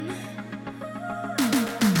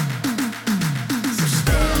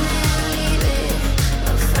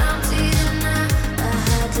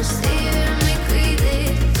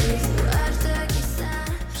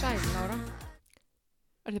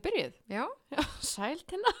Sæl,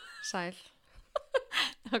 Tinna. Sæl.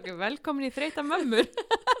 Ok, velkomin í þreyta mömmur.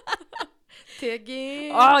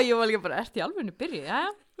 Tekin. Ég var líka bara, ert í alvegni byrjuð,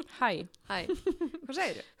 jæja? Hæ. Hæ. Hvað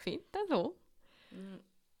segirðu? Fínt, en þú?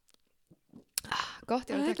 Gott,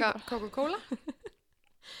 ég var að taka Coca-Cola.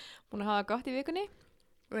 Búin að hafa gott í vikunni?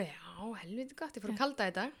 Já, helviti gott. Ég fór að kalda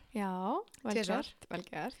þetta. Já, vel Tvisvar. gert, vel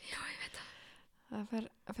gert. Já, ég veit það.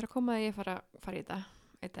 Það fer að koma að ég fara í þetta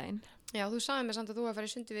einn daginn. Já, þú sagði mér samt að þú var að fara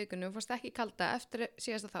í sund í vikunni og fórst ekki kalda eftir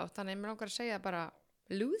síðasta þátt, þannig að mér langar að segja bara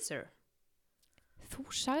loser. Þú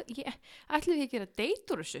sagði, ætlum við ekki að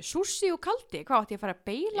deyta úr þessu? Sushi og kaldi, hvað átti ég að fara að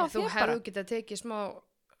beila á þér bara? Þú hefðu getað tekið smá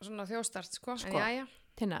svona þjóstart, sko. En jæja.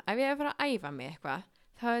 Tinna, ef ég er að fara að æfa mig eitthvað,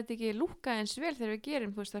 það veit ekki lúka eins vel þegar við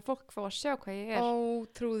gerum, þú veist, að fólk fá að sjá hvað ég er.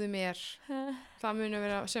 Trúðu mér. Það muni að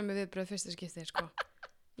vera sömu viðbröð fyrsta skipti, sko.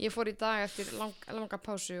 Ég fór í dag eftir langa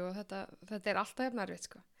pásu og þetta er alltaf jafn erfitt,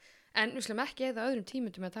 sko. En við slum ekki eða öðrum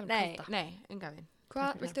tímundum að tala um kalda. Nei, enga veginn.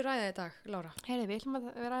 Hvað viltu ræða í dag, Lára? Heyri, við ætlum að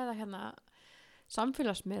ræða hérna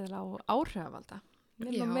samfélagsmiðla og áhrifavalda.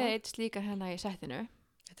 Við erum með eitt slíkar hérna í settinu.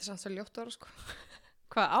 Þetta er samt svo ljótt orð, sko.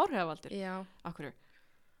 Hvað, áhrifavaldur? Já. Okkur?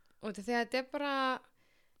 Og þegar þetta er bara,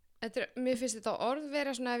 mér finnst þetta orð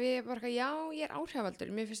vera svona ef ég bara, já, ég er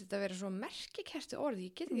áhrifavaldur. Mér finnst þetta vera svo merkikerti orð,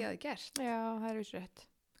 ég get ekki að það gert. Já, það er vísur rétt.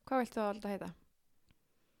 Hvað viltu alltaf heita?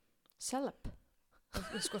 Celeb.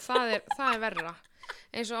 Sko, það er verra.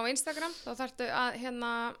 Eins og á Instagram, þá þarftu að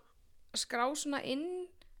skrá svona inn,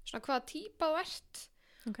 svona hvaða típa þú ert.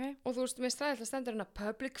 Okay. Og þú veist, mér stræðilega stendur hérna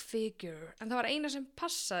public figure, en það var eina sem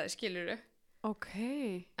passaði, skilurðu. Ok.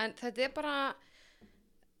 En þetta er bara,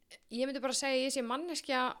 ég myndi bara segja, ég sé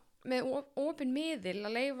manneskja með opinn miðil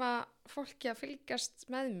að leyfa fólki að fylgjast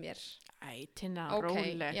með mér. Æ, Tinna,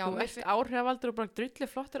 Okay, róleg. já, Þú ert áhrifavaldur og bara drullu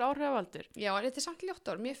flottur áhrifavaldur. Já, en þetta er samt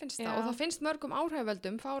ljótt orð, mér finnst það. Og það finnst mörgum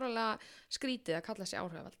áhrifavaldum fáralega skrítið að kalla sig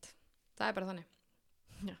áhrifavald. Það er bara þannig.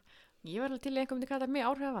 Já, ég var alveg til einhverjum að kalla mig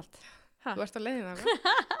áhrifavald. Þú ert að leiðina það.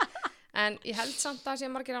 En ég held samt að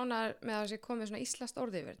sé margir ánægðar með að það sé komið svona íslenskt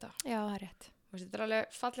orði yfir þetta. Já, það er rétt. Þetta er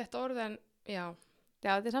alveg fallegt orð, en já.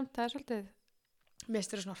 Já, þetta er samt, það er svolítið. Mér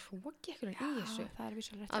styrir svona hróki eitthvað í þessu. Það er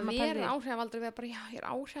vísulega rétt. Að vera áhrifavaldur við að bara, já, ég er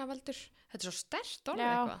áhrifavaldur. Þetta er svo sterkt orð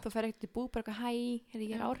eitthvað. eitthvað. Já, þú fer ekkert í bú, bara eitthvað, hæ,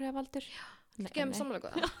 ég er áhrifavaldur. Já, gefum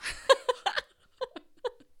samlega góða.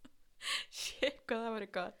 Shit, hvað það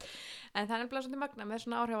verið gott. En það er nefnilega svolítið magna með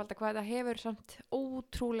svona áhrifavalda hvað það hefur samt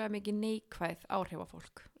ótrúlega mikið neikvæð áhrif á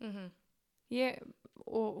fólk.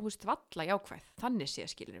 Og þú veist, valla jákvæð, þannig sé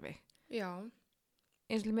skilur við. Já.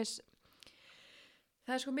 Eins og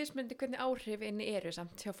það er sko mismunandi hvernig áhrifin eru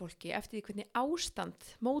samt hjá fólki eftir því hvernig ástand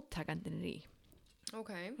móttakandinn er í. Ok.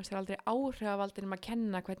 Það er aldrei áhrifavaldinum að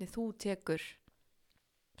kenna hvernig þú tekur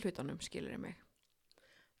hlutunum, skilur mig.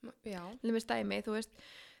 Já. Með dæmi, þú veist,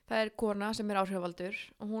 það er kona sem er áhrifavaldur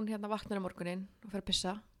og hún vaknar á morguninn og fer að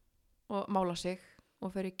pissa og mála sig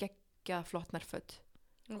og fer í geggjað flott nærföt.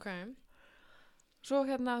 Ok. Svo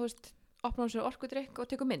þú veist, opnar hún sér orkudrykk og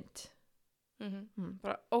tekur mynd.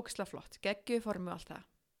 Bara ógeðslega flott, geggjuð formu og allt það.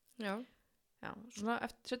 Já, svona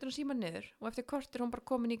setur hún símann niður og eftir kort er hún bara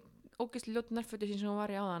komin í ógeðslega ljótu nærfötu sín sem hún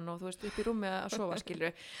var í áðan og þú veist, upp í rúmi að sofa,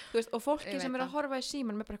 skilur þú veist, og fólki sem er að horfa í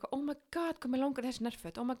símann með bara eitthvað, oh my god, hvað mér langar þessi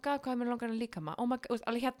nærföt, oh my god, hvað mér langar að líkama, oh my god, veist,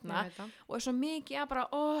 alveg og er svo mikið að bara,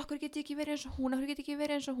 okkur geti ekki verið eins og hún, okkur geti ekki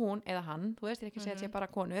verið eins og hún eða hann, þú veist, ég er ekki að segja að sé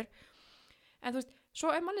bara konur en þú veist, svo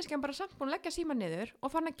er manneskjan bara samt búin að leggja símann niður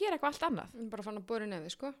og fann að gera eitthvað allt annað. Bara fann að bora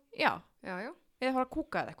nefið, sko. Já. Já. Eða fara að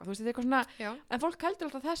kúka eða eitthvað, þú veist, þetta er eitthvað svona, en fólk heldur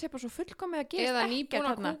alltaf að það sé bara svo fullkomið að gerist eða ekkert. Eða nýbúin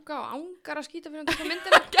að kúka og ángar að skýta fyrir að taka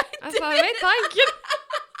myndina. En það veit það ekki.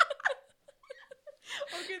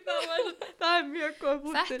 Ok, það er mjög góð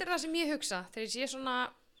punktur. Þetta er það sem ég hugsa, þegar ég sé svona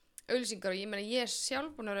auglýsingar og ég meina, ég er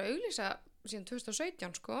sjálf búin að vera að auglýsa síðan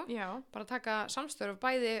 2017, sko. Já. Bara taka samstörf og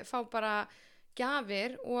bæði fá bara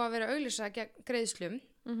gjafir og að vera auglýsa gegn greiðslum.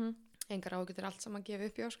 Engar ágætir allt saman gefið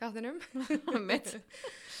upp í skattinum.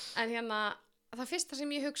 En það fyrsta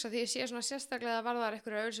sem ég hugsa því ég sé svona sérstaklega að varðar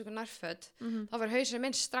einhverju auglýsingu nærföt, þá verður hausinn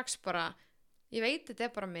minn strax bara, ég veit þetta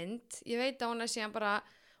er bara mynd, ég veit að hún er síðan bara,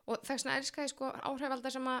 og þess vegna elska ég sko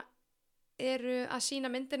áhrifavaldar sem eru að sína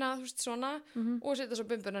myndina, þú veist, svona og setja svo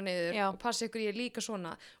bumbuna niður og passa ykkur ég er líka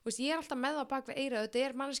svona. Þú veist, ég er alltaf með á bak við eyrað, þetta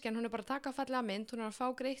er manneskjan, hún er bara að taka fallega mynd, hún er að fá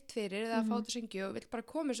greitt fyrir eða að fá þetta syngju og vill bara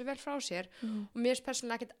koma svo vel frá sér og mér er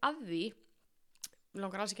persónulega ekkert að því,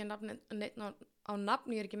 langar alls ekki að á nafn,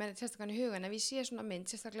 ég er ekki með þetta sérstaklega í hugan, ef ég sé svona mynd,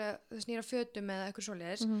 sérstaklega það snýra fötum eða eitthvað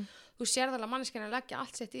svoleiðis, þú sér það að manneskjan að leggja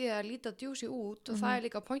allt sitt í það að líta djúsi út og það er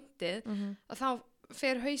líka pointið að þá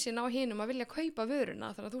fer hausinn á hinum að vilja kaupa vöruna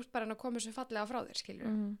þannig að þú ert bara að koma svo fallega frá þér,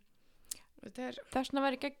 skilur. Þess vegna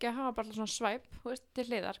væri geggjað að hafa bara svona svæp, þú veist, til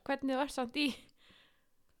hliðar, hvernig þú ert samt í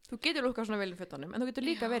þú getur lukkað svona vel í fötunum en þú getur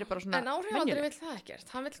líka verið bara svona en áhrifavaldari vill það ekkert,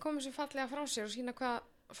 hann vill koma sér fallega frá sér og sína hvað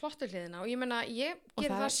flottu hliðina og ég meina, ég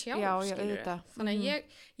gerir það sjálf skilurðu, þannig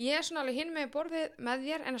að ég svona alveg hinn með borðið með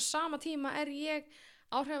þér en á sama tíma ég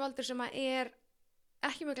áhrifavaldur sem að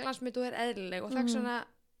ekki með glansmynd og eðlileg og þess vegna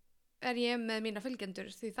ég með mína fylgjendur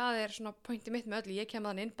því það svona pointið mitt með öllu, ég kem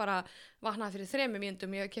þannig inn bara vaknaði fyrir 3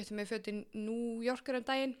 mínútum, ég keypti mig föt í New Yorker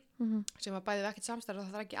daginn sem var bæðið ekkert samstarf og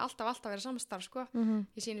það ekki alltaf að vera samstarf sko,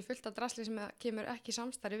 ég sýni fullt af drasli sem kemur ekki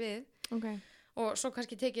samstarfi við og svo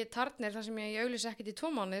kannski tekið tarnir þar sem ég auglýsi ekkert í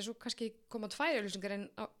 2 mánuði, svo kannski koma 2 auglýsingar en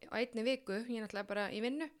á 1 viku, ég náttúrulega bara í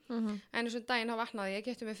vinnu en þessum daginn þá vaknaði ég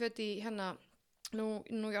keypti mig föt í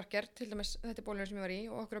New Yorker, til dæmis þetta bólurinn sem ég var í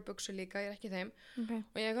og okkur á buxur líka, ég ekki þeim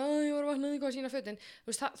og ég var vaknaði hvað að sína fötin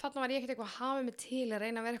þarna var ég ekkert eitthvað að hafa mig til að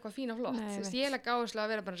reyna að vera eitthvað fín og flott ég legg áherslu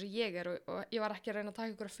að vera bara eins og ég og ég var ekki að reyna að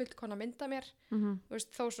taka ykkur fullkona mynda mér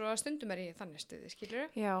þó svo að stundum ég þannig stuði,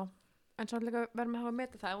 skilur já, en svo líka verðum að hafa að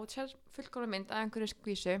meta það og þú sér fullkona mynd að einhverju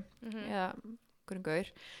skvísu eða einhverjum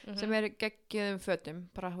gaur sem geggjöðum fötum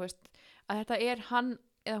bara, að þetta hann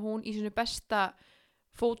eða hún í sínu besta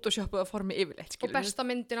photoshopuða formi yfirleitt og besta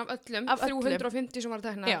myndin af öllum 350 sem var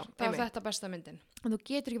teknar, það var þetta besta myndin en þú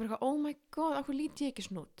getur ekki bara oh my god, af hverju líti ég ekki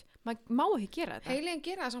snút maður má ekki gera þetta heilin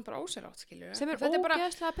gera það samt bara ósýrátt skilur sem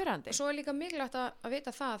ógeðslega pirrandi og svo líka mikilvægt að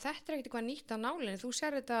vita það að þetta ekkert eitthvað nýtt á nálinni þú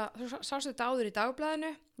sást þetta áður í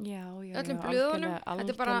dagblaðinu öllum blöðunum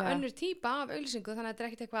þetta bara önnur típa af auglýsingu þannig að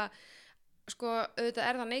þetta ekkert eitthvað sko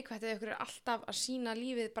auðvitað það neikvætt eða ykkur alltaf að sína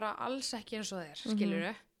lífið bara alls ekki eins og þeir skilur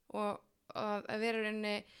og að vera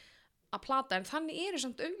reyni að plata en þannig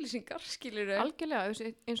samt auglýsingar skilur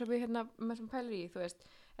algjörlega eins og við með sem pælir í þú veist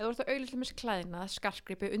eða þú ert að auglýsa með klæðnað,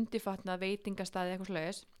 skartgripi, undirfatnað, veitingastæði eitthvað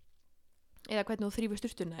svoleiðis eða hvernig þú þrífur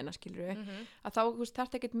sturtuna þína skilur að þá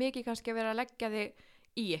þarf ekkert mikið kannski að vera að leggja þig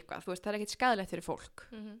í eitthvað, þú veist, það ekkert skaðlegt fyrir fólk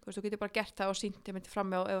þú veist, þú getur bara gert það og sýnt þeim fram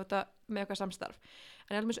með eitthvað samstarf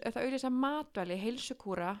en alveg ef það auglýsa matvæli,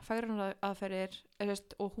 heilsukúra fegrunaraðferðir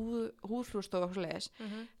og húðflúrstof og svoleiðis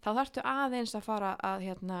þá þarftu aðeins að fara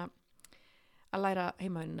að læra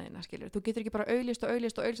heimavinnuna þína skilur, þú getur ekki bara auglýst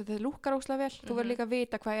þegar það lúkkar óslega vel, þú verður líka að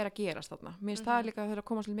vita hvað að gerast þarna, mér finnst það líka þegar að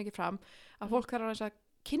koma svolítið mikið fram, að fólk þarf að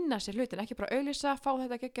kynna sér hlutin, ekki bara auglýsa, fá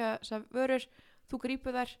þetta gegja vörur, þú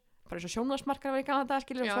grípur þær bara eins og sjónvarpsmarkar var í Kanada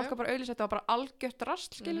skilur og fólk bara auglýsa, þetta var bara algjört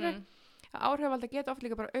rast skilur að áhrifavaldar geta oft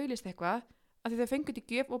líka bara auglýst eitthvað að því þau fengur til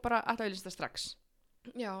gjöf og bara alltaf auglýst það strax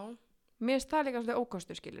mér finnst það líka svolítið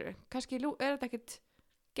ókostur skilur kannski þetta ekkert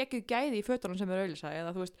geggjuð gæði í fötunum sem eru auglýsa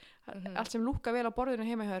eða þú veist, allt sem lúkka vel á borðinu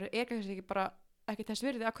heima hjá þér kannski ekki bara ekki þess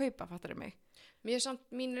virði að kaupa, fattar mig mér samt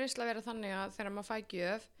mín reynsla vera þannig að þegar maður fæ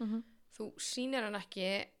gjöf þú sýnir hann ekki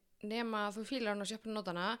nema þú fílar hann og sjöfnir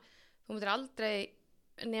nótana þú myndir aldrei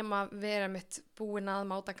nema vera mitt búin að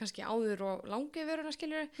máta kannski áður og langi vöruna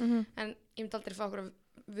skiljur en ég myndi aldrei fá okkur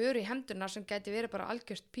vöru í hendurnar sem gæti verið bara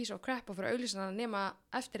algjört piece of crap og fyrir auglýsana nema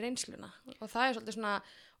eftir reynsluna og það svolítið svona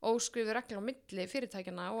óskrifu reglur á milli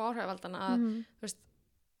fyrirtækjana og áhrifavaldana að þú veist,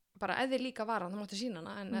 bara ef þið líka varan þá máttu sína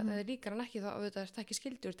hana en ef þið líkar hann ekki þá auðvitað er ekki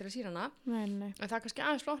skildur til að sína hana en það er kannski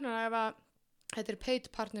aðeins flóknara ef að þetta er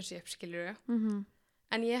paid partnership skiljur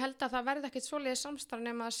en ég held að það verði ekkert svoleiðis samstarf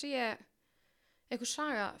nema að sé eitthvað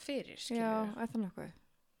saga fyrir, skilur já, er það nokkuð?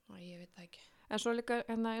 Ég veit það ekki en svo líka,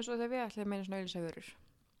 eins og þegar við ætlum að meina svona auglýsa vörur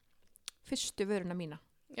fyrstu vöruna mína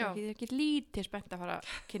ég er ekki lítið spennt að fara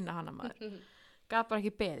að kynna hana maður gaf bara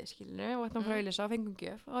ekki beði, skilur og þetta var auglýsa og fengum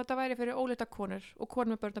gjöf og þetta væri fyrir óleita konur og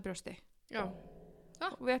konur með börn á brjósti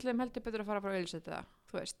og við ætlum heldur betur að fara bara að auglýsa þetta,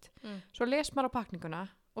 þú veist svo les maður á pakninguna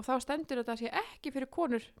og þá stendur þetta að sé ekki fyrir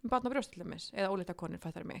konur með börn á brjósti eða óleita konur,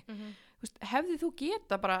 fattar mig hefði þú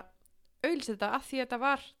geta bara auglýsa þetta að því að þetta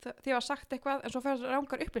var því að sagt eitthvað en svo færðu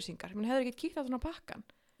rangar upplýsingar menn hefur ekki kíkt á þennan pakkan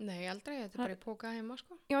nei aldrei, þetta er bara í póka heima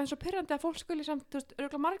sko já en svo pirrandi að fólk skuli samt þú veist,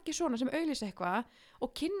 örgulega margir svona sem auglýsa eitthvað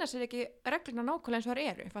og kynna sér ekki regluna nákvæmlega eins og það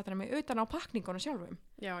eru fattar mig, utan á pakningunum sjálfum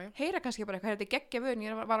heyra kannski bara eitthvað, þetta er geggja vörn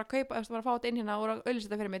ég var að kaupa, var að fá þetta inn hérna og auglýsa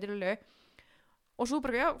þetta fyrir mig til og svo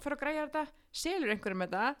bara, já, fyrir að græja þetta selur einhverjum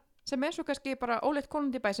þetta sem svo kannski bara óleitt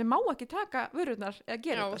konandi bæ sem má ekki taka vörurnar eða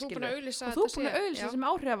gera þetta skilur og þú búin að auglýsa sem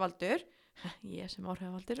áhrifavaldur ég sem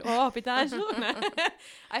áhrifavaldur býta aðeins svona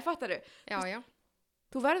æ, fattaru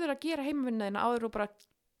þú verður að gera heimavinnaðina áður og bara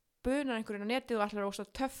bunar einhverjum á netið og allir ósa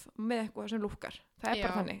töff með eitthvað sem lúkkar það er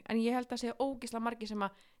bara þannig, en ég held að segja ógislega margir sem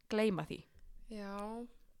að gleyma því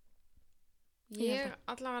ég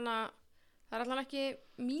allavega það er allavega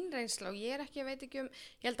ekki mín reynsla og ég veit ekki ég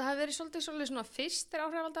held að það hafi verið svolítið svona fyrst þegar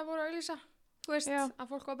áhrifavaldar voru að auglýsa þú veist, að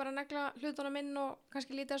fólk var bara að negla hlutunum inn og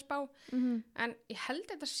kannski lítið að spá en ég held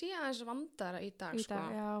þetta sé aðeins vandara í dag sko.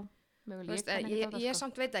 Já, veist, ég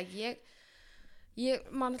samt veit ekki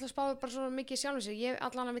maður ætla að spáði bara svo mikið sjálfum sér, ég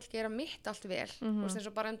allan vil gera mitt allt vel, þú veist, eins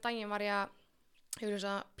og bara daginn var ég að hefur þess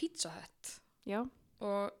að Pizza Hut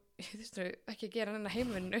og ég þurftu ekki að gera hennar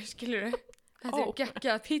heimvinnu, skilurðu þetta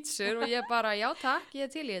geggjað pítsur og ég bara, já takk,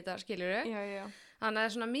 ég til í þetta, skilurðu þannig að það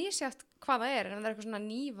er svona misjæft hvað það en það er eitthvað svona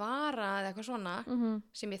ný vara eða eitthvað svona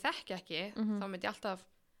sem ég þekki ekki, þá myndi ég alltaf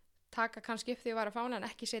taka kannski upp því ég var að fá hana en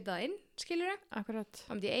ekki setja það inn, skilurðu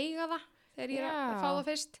þá myndi ég eiga það þegar ég er að fá það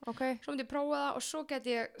fyrst svo myndi ég prófa það og svo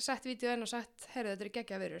get ég sett vídeó inn og sagt, heyrðu þetta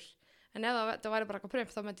geggjað vörur en ef það væri bara eitthvað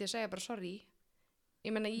prömp þá myndi ég segja bara sorry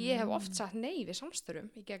ég meina ég hef oft sagt nei við samstörum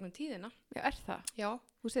í gegnum tíðina. Já, er það? Já.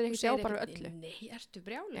 Þú segir ekki já bara við öllu? Nei, ertu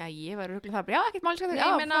brjáli? Já, ég var rugglega það, já, ekkert máli. Nei,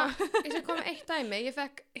 ég meina, ég sé komið eitt dæmi, ég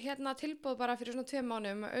fekk tilboð bara fyrir svona 2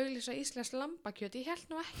 mánuðum að auglýsa íslenskt lambakjöt, ég held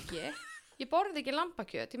nú ekki. Ég borði ekki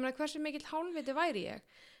lambakjöt, ég meina hversu mikill hálfviti væri ég?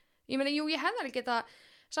 Ég meina, jú, ég hefði alveg geta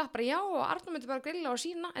sagt bara já og Arnór myndi bara grilla og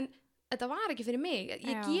sína, en þetta var ekki fyrir mig,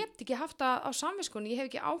 ég get ekki haft það á samviskunni, ég hef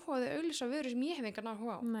ekki áhugaði að auglýsa vöru sem ég hef engan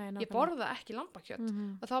áhuga á. Ég borða ekki lambakjöt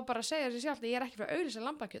og þá bara segja sér sjálf að ég er ekki fyrir að auglýsa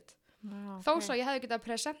lambakjöt. Þó svo ég hefði getað að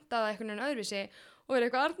presenta það einhvern veginn öðruvísi og verið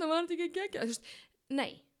eitthvað Arnór var þetta ekki geggjað, þú veist,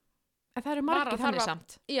 nei. En það eru margir þannig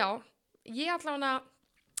samt. Já, ég allavega,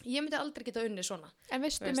 ég myndi aldrei geta unnið svona. En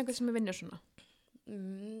veistu einhvern sem vinnur svona?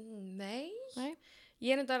 Nei.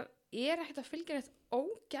 Ég er ekkert að fylgja neitt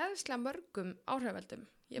ógeðslega mörgum áhrifavaldum.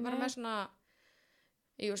 Ég er bara með svona,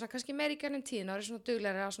 svona kannski meir í gernum tíðin og er svona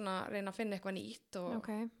duglegri að svona reyna að finna eitthvað nýtt og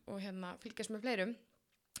fylgjast með fleirum.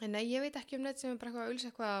 En nei, ég veit ekki neitt sem er bara eitthvað að auglýsa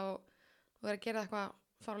eitthvað og vera að gera eitthvað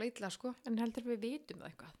fara illa, sko. En heldur við vitum það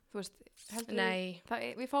eitthvað? Þú veist, heldur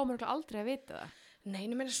við fáum aldrei að vita það? Nei,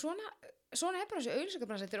 ég meina svona er bara þessi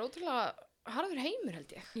auglýsingabransi, þetta er ótrúlega harður heimur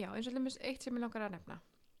held ég. Já, eins og alltaf eitt sem ég langar að nefna.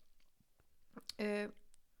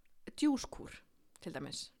 Djúskúr, til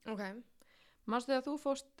dæmis. Manstu þegar þú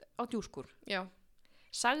fórst á djúskúr? Já.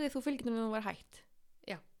 Sagði þú fylgjum að þú var hætt?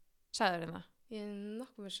 Já. Sagði það? Ég er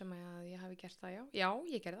nokkuð sem að ég hafi gert það, já. Já,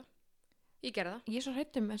 ég gerði það. Ég er svo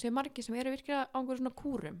hrættum en sé margir sem eru virkilega á einhverjum svona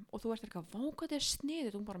kúrum og þú ert eitthvað, vá hvað þetta er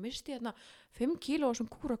sniðið, þú bara misti þarna 5 kíló á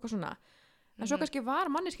svona kúr eitthvað svona. En svo kannski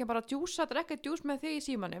var manneskja bara að djúsa, drekka djús með þig í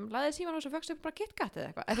símanum, laðið símanum og svo fegstu bara KitKat eða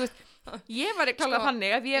eitthvað. En þú veist, ég var klálega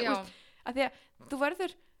þannig að ég, að því að þú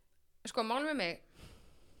verður, sko, mál með mig,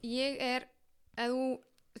 ég er ef þú,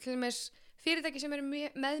 til dæmis fyrirtæki sem eru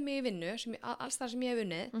með mig í vinnu alls þar sem ég hef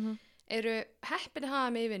unnið eru heppin að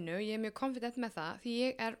hafa mig í vinnu, ég er mjög confident með það því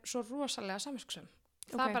ég er svo rosalega samviskusöm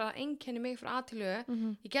það er bara að einkenni mig frá aðtölu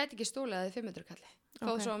ég get ekki stólið að þið 500 kalli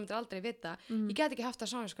þó svo myndir aldrei vita ég get ekki haft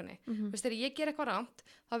það samviskunni veist þegar ég ger eitthvað rámt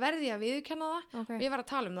þá verði ég að viðurkenna það og ég var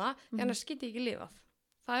að tala það því annars get ég ekki lifað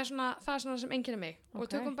það er svona sem einkenni mig og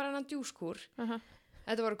tökum bara hennan djúskúr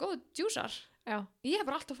þetta voru góð djúsar ég hef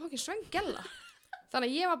bara alltaf fókin svöng gella þannig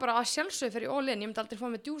að ég var bara að sjálfsögðu fyrir all in ég myndi aldrei fá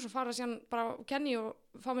mig djús og fara síðan bara kenni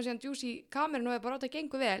og fá mig síðan djús í kamerun og bara átt að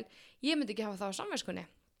gengur vel ég myndi ekki hafa það á samviskunni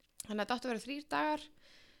þannig að þetta átti að vera 3 dagar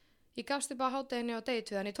ég gafst upp á hádeginu og degi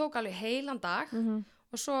 2 þannig ég tók alveg heilan dag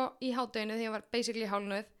og svo í hádeginu þegar ég var basically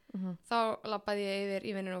hálnuð þá labbaði ég yfir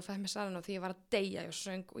í vinninu og fæði mig salan og því ég var að deyja í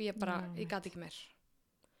söng og ég bara, ég gat ekki meir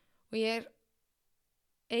og ég er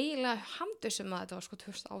eiginlega hamdus það þetta var sko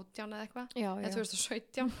 2018 eða eitthvað eða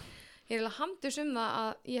 2017 ég er eiginlega hamdus það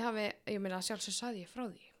að ég hafi ég meina sjálfsög saði ég frá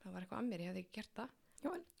því það var eitthvað að mér, ég hefði ekki gert það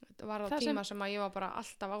þetta var á tíma sem að ég var bara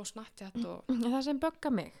alltaf á Snapchat og það sem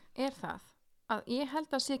böggar mig er það að ég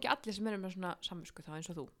held að sé ekki allir sem eru með svona samvisku þá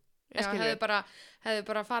eins og þú hefði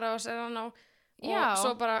bara farað á sér á og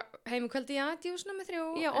svo bara heim kvöldi djús nummer 3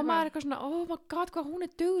 og maður er eitthvað svona oh my god hvað hún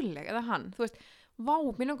er dugleg eða hann þú veist vá,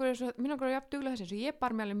 mér langar að jafn duglega þessi svo ég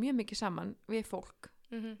bar mig alveg mjög mikið saman við fólk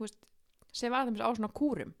þú veist, sem var það á svona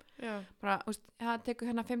kúrum bara, þú veist, það tekur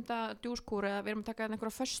hérna 5. djúskúr eða við erum að taka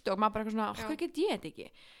einhverja föstu og maður bara eitthvað svona, hvað get ég þetta ekki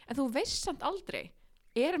en þú veist samt aldrei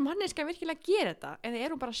er manneska virkilega að gera þetta eða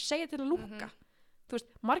er hún bara að segja til að lúkka þú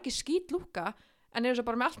veist, margir skít lúkka en er þess að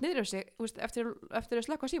bara með allt niður af sig veist, eftir að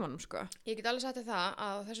slökka símanum sko. Ég get alveg sagt það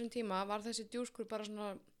að á þessum tíma var þessi djúskúr bara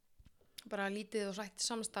svona bara lítið og sætt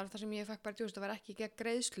samstarf þar sem ég fekk bara djús það var ekki gegn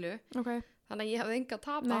greiðslu þannig að ég hafði enga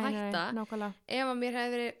tap að hætta ef að mér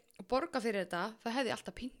hefði verið borga fyrir þetta það hefði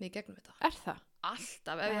alltaf pínt mig gegnum þetta Er það?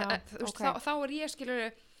 Alltaf þá er ég skilur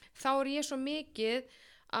þá er ég svo mikið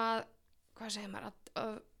að hvað segir maður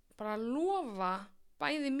að bara lofa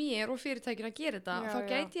bæði mér og fyrirtækinu að gera þetta þá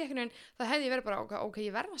gæti ég einhvern veginn það hefði ég verið bara ok,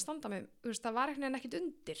 ég verð að standa mig það var einhvern veginn ekkert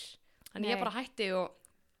undir þannig ég bara hætti og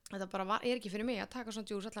þetta bara er ekki fyrir mig að taka svona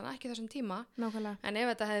djús allan ekki þessum tíma en ef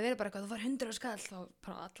þetta hefði verið bara eitthvað þú var 100 skall þá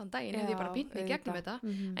bara allan daginn hefði ég bara pínt mig gegnum þetta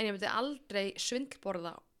en ég myndi aldrei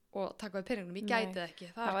svindlborða og taka við peningunum, ég gæti það ekki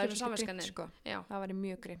það var ekki samviskaninn sko. Það var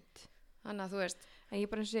mjög grimt þannig að þú veist en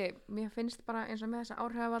ég bara mér finnst bara eins og með þessa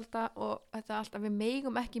áhrifavalda og þetta allt að við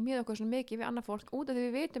megum ekki með okkur svona mikið við annað fólk út af því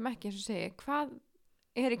við veitum ekki eins og segi hvað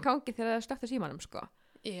er í gangi þegar það slökkt á símanum sko.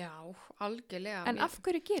 Já, algjörlega en af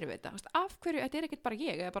hverju gerum við þetta? Af hverju, þetta er ekkert bara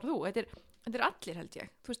ég eða bara þú, þetta er allir held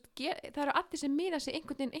ég þú veist, það eru allir sem miða sig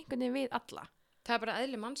einhvern veginn við alla það er bara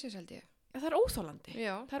eðli mannsins held ég Já, það er óþólandi.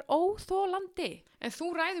 Já. Það er óþólandi. En þú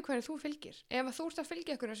ræður hverju þú fylgir. Ef þú ert að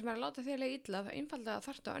fylgja ykkur sem er að láta þér leið illa, þá einfaldlega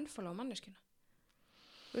þarftu að unfollow manneskjuna.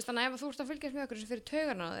 Þú veist, þannig að ef þú ert að fylgjast með ykkur sem fyrir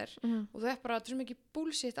taugarna á þér og þú er bara, þetta er svo mikið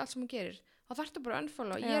bullshit allt sem hún gerir, þá þarftu bara að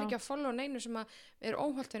unfollow. Ég er ekki að follow neinu sem er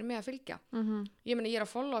óhollt fyrir mig að fylgja. Ég meina, ég er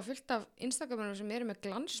að followa fullt af Instagramunum sem eru með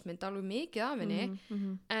glansmynd alveg mikið af henni,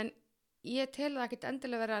 en ég tel það ekkert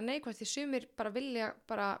endilega vera neikvægt því sumir bara vilja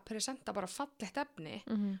bara presenta bara fallegt efni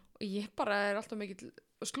og ég bara er alltaf mikið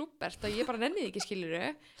slúbert og ég bara nenni því ekki skiluru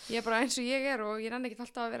ég er bara eins og ég er og ég nenni ekki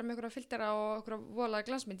alltaf að vera með einhverja filtera og einhverja vola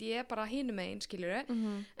glansmynd ég er bara hínum megin skiluru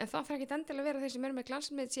en það þarf ekkert endilega að vera þeir sem eru með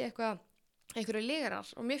glansmynd sé einhverju legarar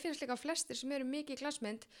og mér finnst líka flestir sem eru mikið í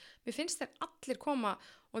glansmynd mér finnst þeir allir koma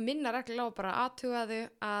og minna reglulega og bara aðtugaðu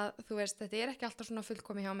að þú veist þetta er ekki alltaf svona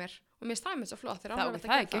fullkomi hjá mér og mér stæmið svo flott það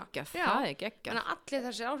er geggjað þannig að allir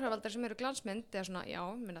þessir áhrifavaldar sem eru glansmynd eða svona, já,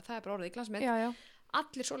 minna, það er bara orðið í glansmynd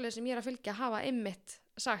allir svoleiðir sem ég er að fylgja hafa einmitt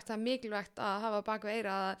sagt það er mikilvægt að hafa bak við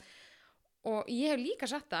eyra og ég hef líka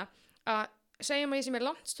sagt það að segjum að ég sem er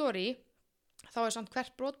langt story þá er samt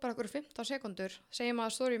hvert brot bara okkur 15 sekundur segjum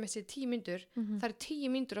að story mitt sé 10 mínútur það er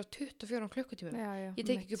 10 mínútur á 24 klukkutímum ég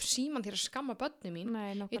tek ekki upp síman til að skamma börni mín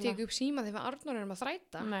ég tek ekki upp síman þegar Arnór erum að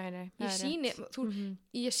þræta ég sýni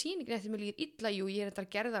ég sýni ekki neitt þegar mér líður illa jú ég er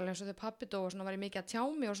þetta gerðarlega eins og þegar pabbi dó og svona var ég mikið að tjá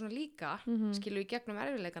mig og svona líka skilu í gegnum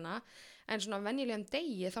erfiðleikana en svona venjulegum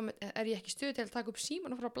degi þá er ég ekki stuð til að taka upp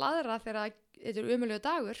síman og fara að bladra þegar þetta er ömurlegur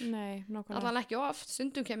dagur allan ekki oft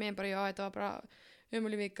stundum kem ég bara já þetta var bara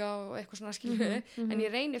ömuleg vika og eitthvað svona skilju en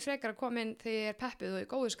ég reyni frekar að koma inn þegar ég er peppið og í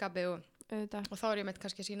góðskapi og þá er ég meitt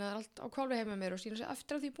kannski að sína það allt á kvolvi heima mér og sína sér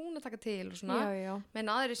eftir að því búin að taka til og svona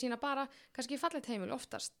menn aðri sína bara kannski fallegt heimil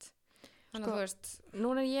oftast þannig að þú veist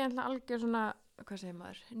núna er ég alltaf algjör svona hvað segir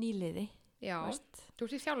maður, nýliði já, þú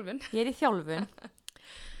ert í þjálfun ég er í þjálfun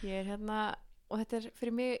ég er hérna og þetta er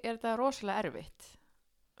fyrir mig er þetta rosalega erfitt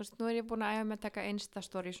þú veist, nú er ég búin að æfa með að taka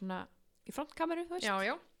Insta-story svona í frontkameru, þú veist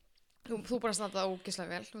já Þú bara standa það ógeðslega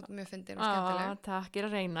vel, þú ert mjög fyndin og skemmtileg. Takk, ég er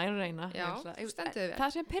að reyna. Já, þú stendur þig vel.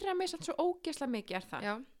 Það sem pirrar mig samt svo ógeðslega mikið er það.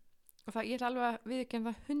 Já. Og það, ég ætla alveg að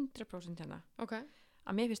viðurkenna það 100% hérna. Ok.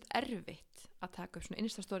 Að mér finnst erfitt að taka upp svona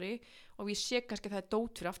Insta-story og ég sé kannski að það er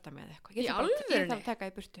dót fyrir aftan mig eða eitthvað. Í alvörunni? Ég þarf að taka það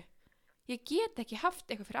í burtu. Ég get ekki haft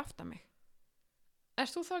eitthvað fyrir aftan mig.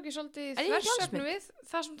 Erst þú þá ekki svolítið þversögnu við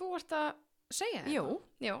það sem þú ert að segja? Jú,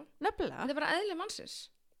 nefnilega. Þetta er bara eðli mannsins.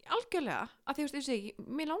 Algjörlega, að því þú veist,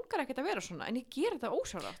 mér langar ekkert að vera svona en ég ger þetta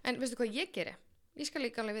ósjálfrátt. En veistu hvað ég geri? Ég skal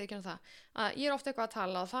líka alveg viðurkenna það að ég er ofta eitthvað að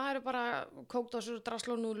tala og það eru bara kókdósur,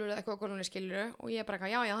 drasl og núðlur eða eitthvað á gólfinu skilur og ég er bara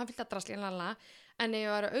eitthvað, já, það fylgta drasli en ef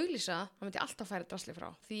ég var að auglýsa, þá myndi ég alltaf færa drasli frá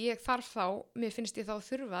því ég þarf þá, mér finnst ég þá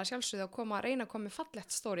þurfa sjálfsögðu að reyna að koma með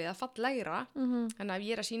fallegt stóri eða fallegra, en ef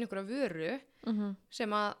ég er að sýna ykkur að vöru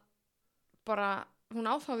sem að bara hún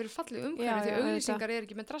á þá að vera fallið umhverfi því auglýsingar er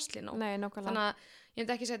ekki með draslin á þannig að ég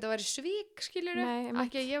myndi ekki segja að það væri svík skiluru,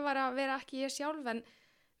 ekki að ég var að vera ekki ég sjálf en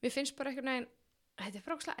mér finnst bara eitthvað neginn þetta er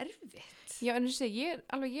bara ógeðslega erfitt já en þessi,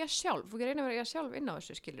 ég sjálf og ég reyna að vera ég sjálf inn á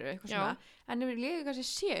þessu skiluru eitthvað svona, en ef ég kannski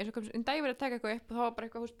sé eins og en dag ég verið að taka eitthvað upp og þá var bara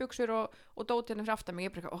eitthvað buxur og dót hérna fyrir aftan mig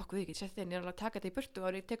ég er bara eitthvað, guð, ég get sett þinn, ég er alveg að taka þetta í burtu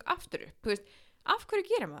og ég tek aftur upp, þú veist, af hverju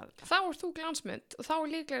gerir maður þetta? Þá ert þú glansmynd og þá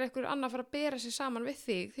er líklega einhver annar að fara að bera sig saman við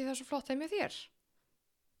þig því það er svo flott þeim með þér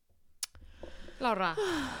Lára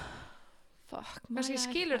kannski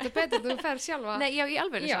skilur þetta betur þú ferð sjálfa Nei, já, ég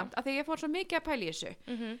alveg samt, af því ég fór svo mikið að pæla í þessu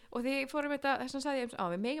og því ég fór þetta, þess að sagði ég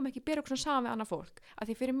við megum ekki bera okkur saman við annað fólk af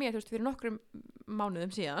því fyrir mig, þú veist, fyrir nokkrum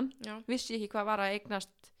mánuðum síðan vissi ég ekki hvað var að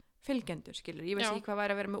eignast fylgjendur, skilur, ég vissi ekki hvað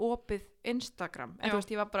var að vera með opið Instagram, en þú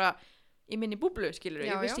veist, ég var bara í minni búblu, skilur,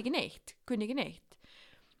 ég vissi ekki neitt kunni ekki neitt,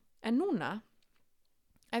 en núna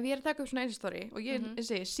ef ég er að taka upp svona Insta-story og ég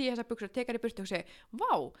sé þessa buxur og tekar í burtu og segi,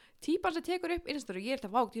 vá, típan sem tekur upp Insta-story, ég er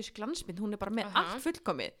þetta þessi glansmynd, hún er bara með allt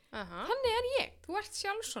fullkomið. Þannig er ég. Þú ert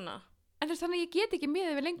sjálf svona. En þú veist, þannig ég get ekki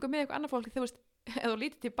miðið við lengur með eitthvað annað fólk, þú veist, ef þú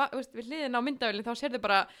lítið til við hliðina á myndavélinn, þá sérðu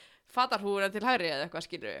bara fatarhúra til hægri eða eitthvað,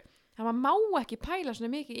 skilur við. Það má ekki pæla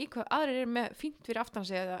svona mikið í hvað aðrir eru með fínt fyrir aftan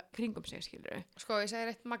sig eða kringum sig, skilur við. Sko, ég segi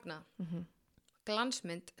rétt magnað.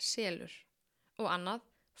 Glansmynd selur og annað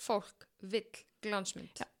fólk vill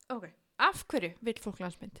glansmynd. Ja, ok. Af hverju vill fólk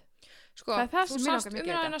glansmynd? Sko, það þú sást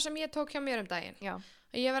umræðina sem ég tók hjá mér daginn. Já.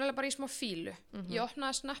 Ég var alveg bara í smá fílu. Ég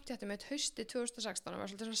opnaði Snapchatið mitt hausti 2016 og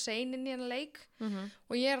var svolítið svona sein inn í hennar leik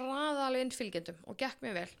og ég raðaði alveg inn fylgjendum og gekk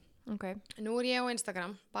mér vel. Okay. Nú er ég á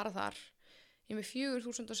Instagram, bara þar. Ég er með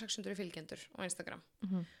 4600 fylgjendur á Instagram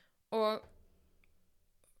og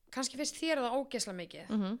kannski finnst þér það ógeðslega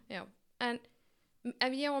mikið. Já. En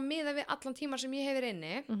ef ég á að miða við allan tíma sem ég hefur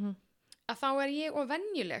inni að þá er ég og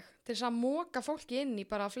venjuleg til þess að móka fólki inn í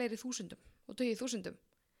bara fleiri þúsundum og 20.000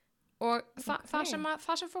 og það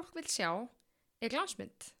sem fólk vil sjá er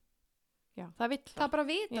glansmynd. Já, það vill það bara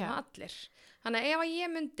vita það allir. Þannig að ef að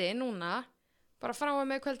ég myndi núna bara frá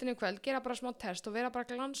með kvöldinu kvöld gera bara smá test og vera bara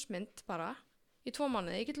glansmynd bara í 2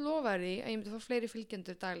 mánuði, ég get lofað því að ég myndi fá fleiri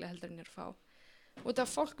fylgjendur daglega heldur en ég er að fá. Og það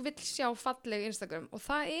fólk vill sjá falleg Instagram og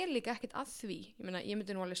það er líka ekkert að því. Ég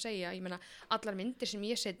myndi nú alveg segja, allar myndir sem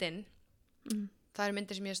ég set inn það eru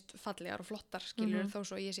myndir sem ég er fallegar og flottar skilur þó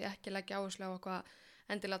svo ég sé ekki leggja áherslu á eitthvað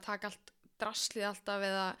endilega taka allt draslið alltaf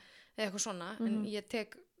eða eitthvað svona en ég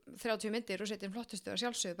tek 30 myndir og setja inn flottustu og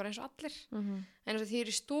sjálfsögðu bara eins og allir en þess að því ég er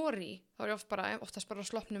í story þá er ég oftast bara á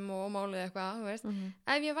sloppnum og málið eitthvað þú veist.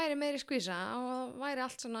 Ef ég væri meiri skvísa og væri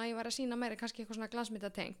allt svona, ég væri að sýna meiri kannski eitthvað svona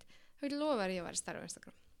glansmyndatengt þá vil lofa að ég væri stærri á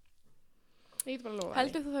Instagram. Ég get bara lofa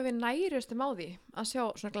heldur þú það við nærustum á því að sjá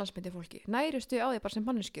svona glansmyndi fólki nærustu á því bara sem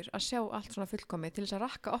manneskjur að sjá allt svona fullkomið til þess að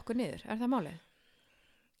rakka okkur niður, er það málið?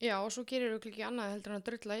 Já, og svo gerir þú ekki annað heldur en að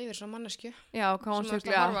drulla yfir svona manneskju já, hvað hún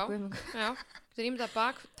söglega já, þetta er ímyndað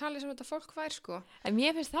baktali sem þetta fólk fær sko. En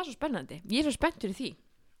mér finnst það svo spennandi, ég er svo spenntur í því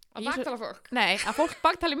að baktala fólk? Nei, að fólk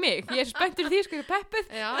baktali mig, ég er svo spenntur í því sko, ég er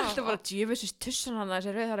peppuð þetta var djöfusist tussan hana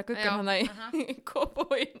þessi rauðhæra guggan hana í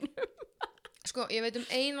Kópavoginu. Sko, ég veit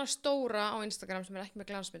eina stóra á Instagram sem er ekki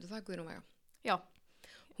með glansmynd og það er Guðrún Veiga. Já.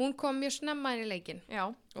 Hún kom mjög snemma inn í leikinn. Já.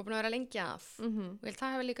 Og búin að vera lengi að. Og ég held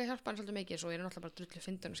það hefur líka hjálpað hann svolítið mikið svo ég er náttúrulega bara drullu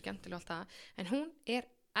fyndin og skemmtileg og allt það. En hún er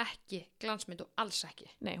ekki glansmynd og alls ekki.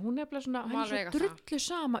 Nei, hún er bara svona, hann er svo drullu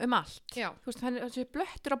sama allt. Já. Þú veist, hann er svo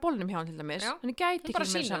blöttur á bolnum hjá hann til dæmis. Já. Hann gæti ekki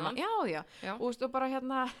með sama. Já. Og, veist, og bara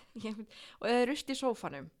hérna, og eða rust í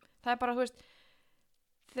sófanum. Það er bara, þú veist,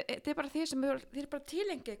 þetta er bara því sem þið er bara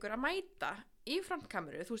tilengið ykkur að mæta í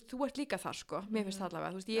frontkameru, þú veist, þú ert líka þar sko, mér finnst það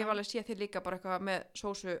allavega, þú veist, ég hef alveg séð þér líka bara eitthvað með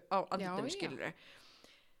sósu á andlitinu skilur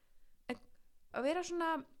en að vera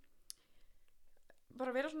svona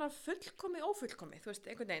bara vera svona fullkomið ófullkomið, þú veist,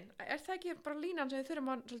 einhvern veginn er það ekki bara línan sem við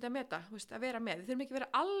þurfum að, svolítið að meta þú veist, að vera með, við þurfum ekki að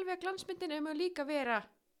vera alveg glansmyndin en við líka vera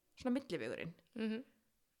svona millivegurinn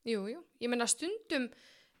Jú, ég meina stundum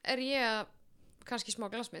er ég kannski smá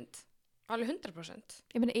glansmynd alveg 100%.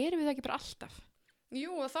 Ég meina, erum við það ekki bara alltaf?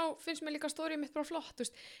 Jú, og þá finnst mér líka stórið mitt bara flott, þú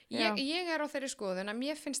veist. Ég er á þeirri skoðun að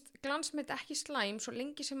mér finnst glansmynd ekki slæm svo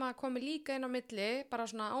lengi sem að komi líka inn á milli, bara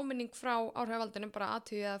svona áminning frá áhrifavaldunum, bara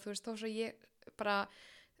athugið að þú veist, þó svo ég bara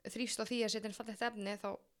þrífst á því að setja inn fallegt efni, þá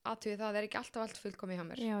athugið það er ekki alltaf allt fullkomið hjá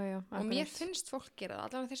mér. Já, og mér finnst fólk gera það,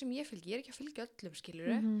 allavega þeir sem ég fylgi, ég er ekki að fylgja öllum,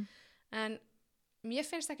 skilurðu, en mér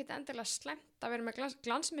finnst ekki endilega slæmt að vera með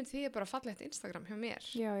glansmynd því er bara fallegt Instagram hjá mér.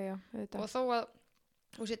 Já, og þó að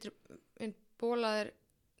þú setur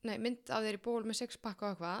mynd af þér í ból með 6-pakk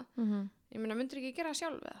og eitthvað ég meina, myndir ekki gera það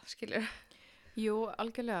sjálf eða, skilur? Jú,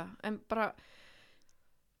 algjörlega, en bara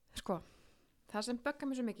sko, það sem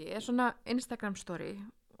böggar mér svo mikið er svona Instagram story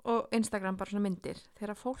og Instagram bara svona myndir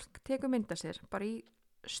þegar fólk tekur mynda sér bara í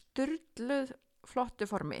sturluð flottu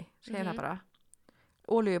formi, segir það bara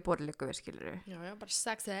olíuborð líka við, skilur Já, bara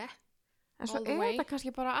sexy en svo er þetta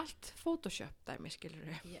kannski bara allt Photoshop dæmi,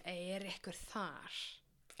 skilur Ég er ykkur þar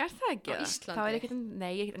Er það ekki á Íslandi? Það er ekkert,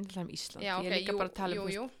 nei, ég er ekki um Ísland Já, ég er líka bara að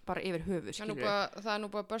tala bara yfir höfu, skilur Það er nú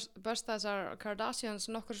bara að börsta þessar Kardashians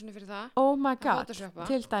nokkur svona fyrir það Oh my god,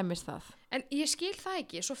 til dæmis það En ég skil það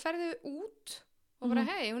ekki, svo ferðu út og bara,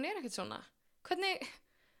 hei, hún er ekkert svona Hvernig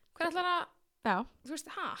ætlar að Já, þú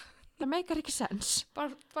veist, það meikar ekki sens bara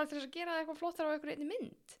til þess að gera það eitthvað flottar á einhverju einni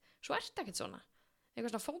mynd Svo ertu ekkert svona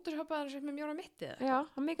Eitthvað svona photoshopaðar sem er mjóra mittið Já,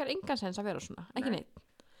 það meikar engan sens að vera svona, ekki neitt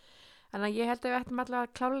Þannig að ég held að við ættum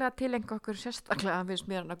allavega klálega að tilenga okkur sérstaklega við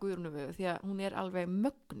smérana Guðrúnu við því að hún er alveg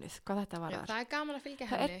mögnuð hvað þetta var Já, það er gaman að fylgja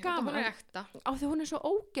henni Það er gaman, hún er ekta á því hún er svo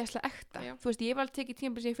ógeðslega ekta Já. Þú veist, ég var alveg tekið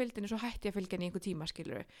tíma sem ég fylgdi henni svo hætti ég að fylgja henni í einhver tíma,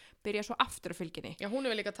 skilur byrja svo aftur að fylgja henni Já,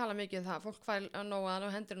 hún hefur líka talað mikið um það, fólk fær að nóga hann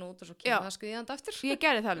og hendur henni út og svo kemur það skriðandi aftur Ég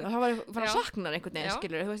gerði það alveg, þá var að sakna hann einhvern veginn,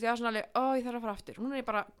 skilur þú veist, ég var svona alveg, ég þarf að fara aftur hún er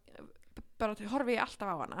bara horfi ég alltaf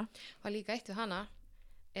á hana Og líka eitt við hana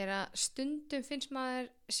er að stundum finnst maður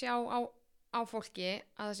sjá á fólki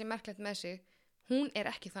að það sé merkilegt með sig hún er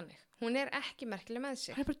ekki þannig, hún er ekki merkileg með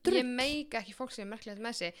sig ég meika ekki fólk sem er merkilegt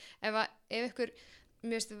með sig ef ykkur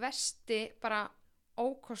mér veist versti bara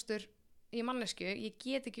ókostur í mannesku, ég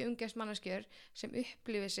get ekki umgæst manneskjur sem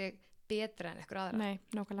upplifi sig betra en einhver aðra. Nei,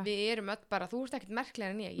 nákvæmlega. Við erum öll bara, þú ert ekkert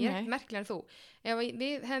merkilega en ég er ekkert merkilega en þú. Ef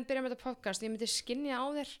við hefum byrjað með þetta podcast, ég myndi skynja á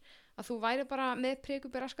þér að þú væri bara með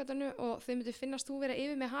prikubbi raskatanu og þau myndi finnast þú vera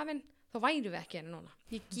yfir með hafinn, þá væri við ekki henni núna.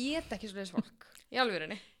 Ég get ekki svoleiðis fólk í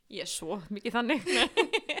alvörunni. Ég er svo mikið þannig.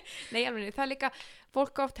 Nei, alveg, það er líka,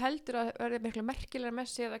 fólk oft heldur að verða miklu merkilega með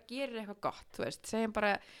sig að það gerir eitthvað gott, þú veist, segjum bara,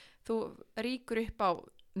 þú ríkur upp á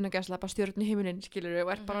stjörnu himinin, skilur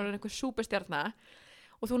og er bara einhver súperstjarna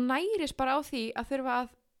og þú nærist bara á því að þurfa að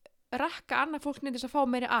rakka annað fólk niður þess að fá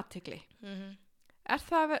meiri athygli. Er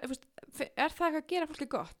það eitthvað að gera fólki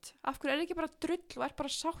gott? Af hverju er ekki bara drull og er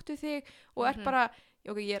bara sátt við þig og er bara,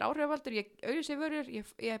 ok, ég er áhrifavaldur, ég auglýsi vörur,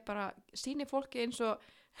 ég bara sýni fólki eins og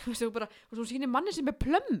bara, og svo sýnir manni sem er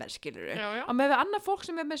plömmer, skilur og með annað fólk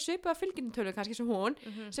sem er með svipaða fylgjendatölu kannski sem hún,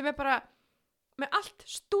 sem er bara með allt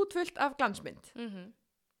stútfullt af glansmynd.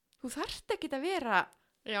 Þú þarft ekki að vera.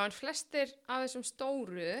 Já, en flestir af þessum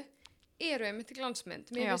stóru eru einmitt í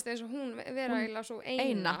glansmynd. Mér finnst eins og hún vera eiginlega svo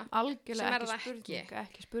eina algjörlega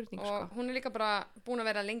ekki spurning og hún er líka bara búin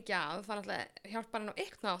að vera lengi að það náttúrulega hjálpar henni á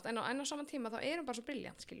ykkur nátt en á sama tíma þá er hún bara svo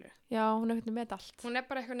brilljant, skilur. Já, hún er með allt. Hún er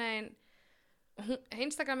bara eitthvað neginn,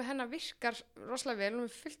 Instagrami hennar virkar rosalega vel, hún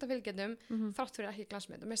er fullt af fylgjendum þrátt fyrir ekki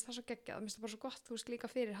glansmynd og mér finnst það svo geggjað, mér finnst það bara svo gott, þú veist, líka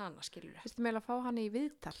fyrir hana, skilur. Vistu meila að fá hana í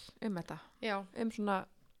viðtal þetta? Já. Svona,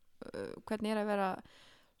 hvernig er að vera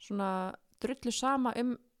svona drullu sama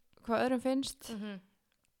hvað öðrum finnst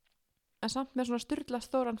en samt með svona sturla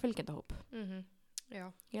stóran fylgjendahóp. Já.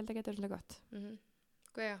 Ég held að geta svolítið gott.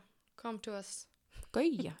 Gauja, come to us.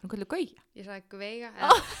 Gauja, hún kallar Gauja. Ég sagði Gveiga,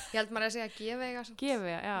 ég held maður að segja Geveiga.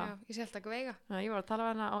 Geveiga, já. Ég sé alltaf Gveiga. Ég var að tala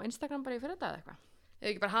við hana á Instagram bara í fyrir þetta eða eitthvað. Ef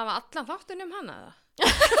ekki bara hafa allan þáttun hana eða?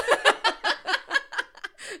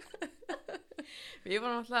 Við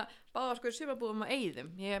vorum alltaf báða sko í sumarbúðum á Eiðum.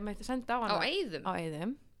 Ég mætti senda á hana. Á Eiðum? Á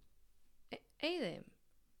Eiðum. Eiðum?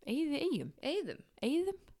 Eyjum.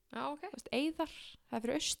 Eiðum. Já, ok. Þú veist, Eiðar, það er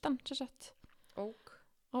fyrir austan, svo sett. Ók.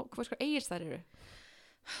 Hvað sko Egilsstaðir eru?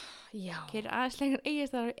 Já. Hér er aðeins lengur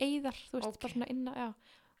Egilsstaðir eru Eiðar, þú veist, bara svona inna, já.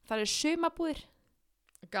 Það eru sumarbúðir.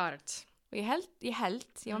 Got it. Og ég var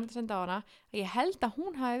með að senda á hana, að ég held að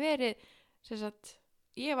hún hafi verið, sem sagt,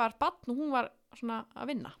 ég var barn og hún var svona að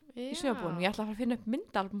vinna í sumarbúðunum. Ég ætla að fara að finna upp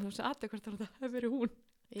myndalbum og aðeins hvort það hefur verið hún.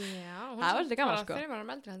 Já, hún það var svolítið gaman, sko. Það var 3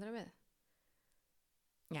 árum eldri heldur en við.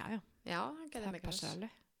 Já, það gerði mig passar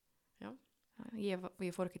alveg. Já.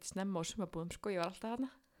 Ég fór ekki til snemma á sumarbúðum, sko, ég var alltaf hana.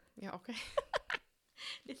 Já, ok.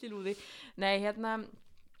 Lilli lúði. Nei,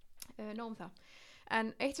 nóg það. En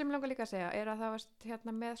eitt sem ég langar líka að segja er að það varst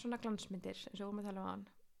með svona glansmyndir eins og við tala um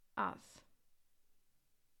að.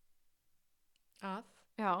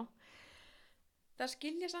 Já. Það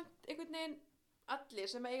skilja samt einhvern veginn allir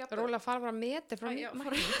sem eiga Róla að fara bara metri frá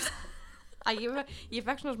ég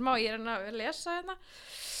fekk svona smá, ég er að lesa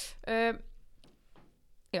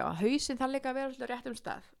já, hausinn það líka að vera alltaf réttum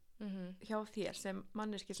stað hjá þér sem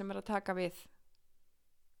manneski sem er að taka við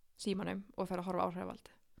símanum og fer að horfa á áhrifavald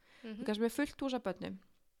það sem er fullt hús af börnum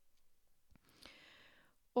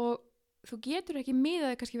og þú getur ekki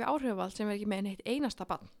miðað kannski við áhrifavald sem er ekki með neitt einasta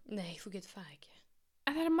barn. Nei, þú getur það ekki.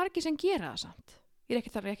 En það eru margir sem gera það samt. Ég er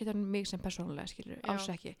ekki þar mig sem persónulega, skilur, alls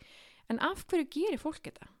ekki. En af hverju gerir fólk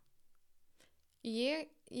þetta?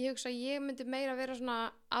 Ég hugsa að ég myndi meira vera svona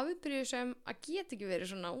afbrýðisum að geta ekki verið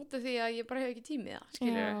svona út af því að ég bara hef ekki tímið það,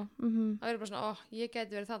 skilur. Það verður bara svona, ég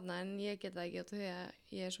geti verið þarna en ég geta ekki út af því að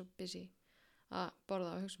ég er svo busy að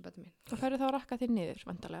borða og hugsa bæta mín. Og ferðu þá að rakka þér niður,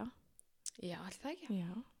 vantarlega? Já, alltaf það ekki.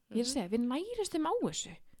 Já. Ég er að segja, við næristum á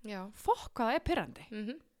þessu. Já. Fokk hvað það er pirrandi.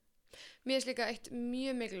 Mér er líka eitt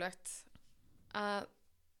mjög mikilvægt að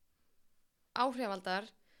áhrifavaldar,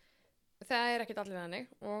 það er ekkert allir þannig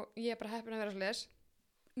og ég er bara heppin að vera svoleiðis.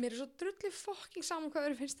 Mér er svo drullu fokking saman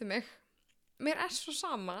hvað finnst þið mig. Mér er svo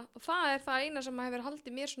sama og það er það eina sem hefur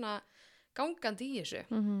haldið mér svona gangandi í þessu.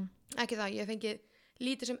 Ekki það, ég fengi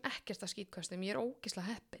lítið sem ekkert að skítkastum, ég er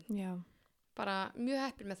ógeðslega heppin. Já. Bara mjög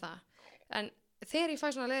heppin með það. En þegar ég fæ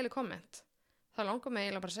svona leiðileg komment, þá langar mig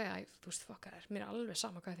eiginlega bara að segja, þú veist fokkar þér, mér er alveg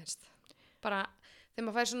sama hvað finnst. Bara þegar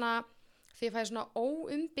maður þegar ég fæ svona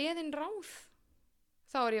óumbeðin ráð,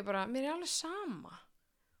 þá er ég bara, mér er alveg sama.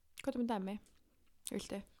 Hvað er með dæmi?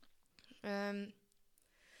 Viltu?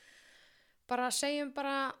 Bara segjum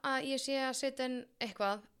bara að ég sé að setja inn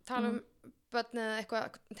eitthvað, tala börn eða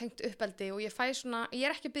eitthvað tengt uppeldi og ég fæ svona, ég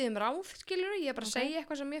er ekki að biðja um ráð, skilur, ég er bara að segja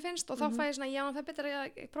eitthvað sem mér finnst og þá fæ ég svona, já, það er betra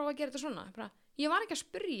að prófa að gera þetta svona. Bara, ég var ekki að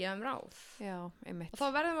spyrja um ráð. Já, einmitt. Og þá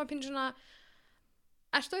verður maður pínu svona,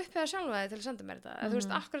 ertu að upphega sjálfa þig til að senda mér þetta? Þú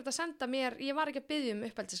veist, akkur þetta senda mér, ég var ekki að biðja um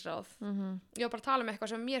uppeldisráð. Ég var bara að tala um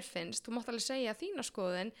eitthvað sem mér finnst. Þú mátt alveg segja þína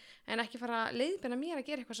skoðun, en ekki fara að leiðbeina mér að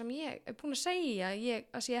gera eitthvað sem ég er búin að segja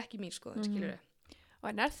að sé ekki mín skoðun, skilurðu. Og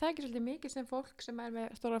en það ekki svolítið mikið sem fólk sem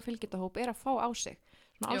með stóra fylgjendahóp að fá á sig?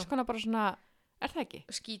 Svona alls konar bara svona, það ekki?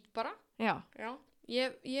 Skít bara. Já.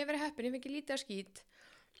 Ég hef verið heppin, ég fengi lítið af skít,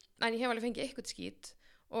 en ég hef alveg fengið eitthvað skít.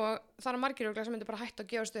 Og það margir örugglega sem myndi bara hætta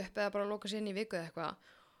að gefast upp eða bara loka sér inn í viku eða eitthvað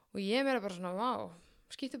og ég meira bara svona,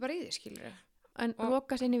 skýttu bara í því, skilur en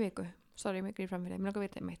loka sér inn í viku, sorry, mig grýr fram fyrir þig, mér langar að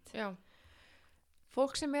vita meitt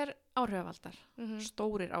fólk sem áhrifavaldar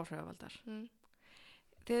stórir áhrifavaldar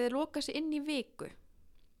þegar þið loka sér inn í viku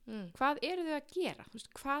hvað eru þau að gera? Þú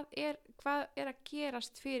veist, hvað er að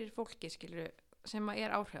gerast fyrir fólki, skilur sem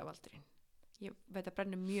áhrifavaldurinn? Ég veit að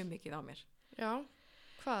brennur mjög mikið á mér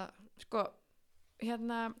hvað? Sko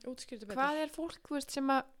hvað fólk, þú veist,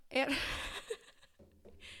 sem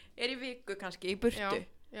er í viku kannski, í burtu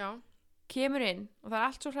kemur inn og það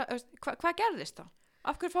allt svo hvað gerðist þá?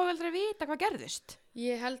 Af hverju fá við aldrei að vita hvað gerðist?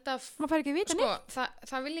 Ég held að maður fær ekki að vita neitt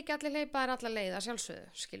það vil ekki allir hleypa þér alla leið að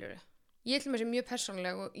sjálfsögðu, skilur ég til mér sem mjög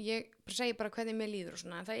persónuleg og ég segi bara hvernig mér líður og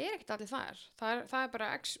svona, en það er ekkert allir það er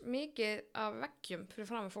bara mikið af veggjum fyrir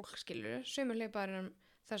fram með fólk, skilur sumir hleypa þér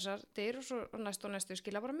þessar dyr og svo næstu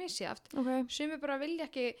skilja bara misjaft sumir bara vilja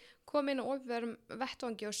ekki koma inn og opinberum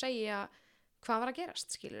vettvangi og segja hvað var að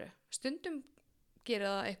gerast, skilur stundum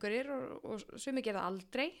gera það einhverjir og sumir gera það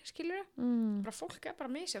aldrei, skilur bara fólk er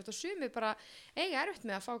bara misjaft og sumir bara eiga erfitt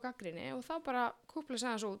með að fá gagnrýni og þá bara kúpla sig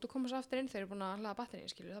aðeins út og koma svo aftur inn þegar búin að hlaða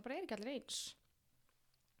batterið, skilur það bara er ekki allir eins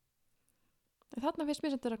Þarna finnst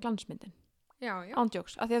mér samt vera glansmyndin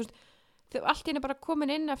ándjóks, af því að þú allt í henni bara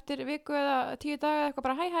komin inn eftir viku eða 10 daga eitthvað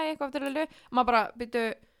bara hæ eitthvað eftir að maður bara byrju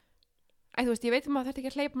þú veist, ég veit maður þetta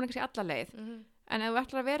ekki að hleypa maður ekki alla leið en ef þú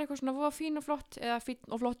ætlar að vera eitthvað svona voða fín og flott eða fín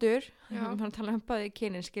og flottur maður tala bæði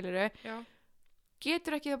kynin, skilurðu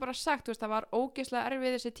getur ekki það bara sagt, þú veist, það var ógeðslega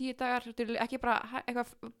erfið þessi 10 dagar ekki bara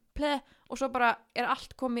eitthvað pleð og svo bara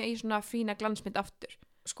allt komið í svona fína glansmynd aftur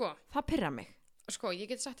það pirrar mig ég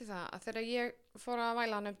get sagt í það að þegar ég fór að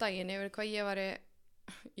væla hann daginn yfir hvað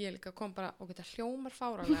ég líka kom bara og geta hljómar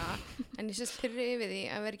fáralega en ég sést pyrri yfir því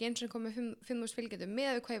að vera ekki eins og komið 5.000 fylgjendur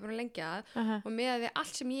með hvað ég er búin að lengja og með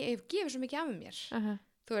allt sem ég hef gefið svo mikið af mér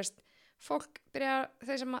þú veist, fólk byrjar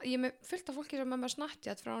ég er með fullt af fólki sem er með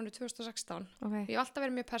SNASTYA frá árið 2016 ég hef alltaf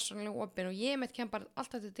verið mjög persónuleg og opinn og ég með kempar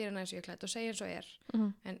alltaf til dýrina eins og ég klætt og segja eins og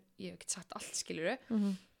en ég hef ekki sagt allt, skiluru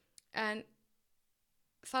en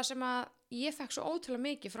það sem að ég fekk svo ótrúlega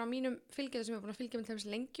mikið frá mínum fylgjendur sem ég er búin að fylgja með til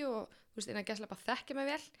þess lengi og þú veist, innan gæslega bara þekkja mig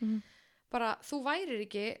vel bara þú værir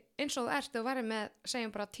ekki eins og þú ert þú værir með,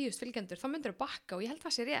 segjum bara 10 fylgjendur þá myndir þú bakka og ég held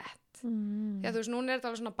það sé rétt því að þú veist, núna er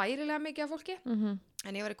þetta alveg svona bærilega mikið af fólki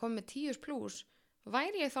en ég væri komið með 10 plus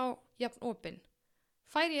væri ég þá jafn opinn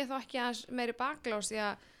færi ég þá ekki aðeins meiri baklás því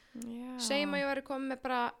að segjum að ég væri komið með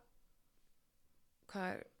bara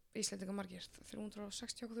hvað er Íslendingar margir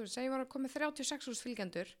 360.000, segjum að komið 36.000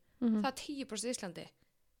 fylgjendur það er 10% Íslandi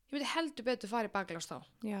ég myndi heldur betur fara í baklás þá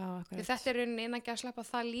því þetta er rauninni innan ekki að sleppa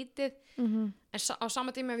það lítið en á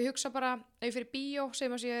sama tíma ef ég hugsa bara ef ég fyrir bíó,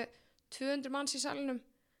 segjum að sé 200 manns í salinum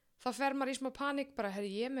þá fer maður í smá panik bara,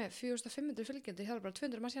 ég er með 4.500 fylgjendur það er bara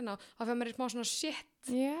 200 manns hérna og þá fer maður í smá svona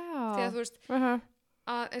shit því að þú veist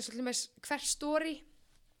að eins og til með hver story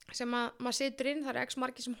sem maður setur inn, það x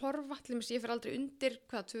margir sem horfa til þess að ég fer aldrei undir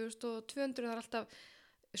 2200, það er alltaf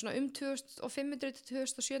svona 2500 til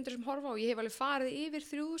 2700 sem horfa og ég hef alveg farið yfir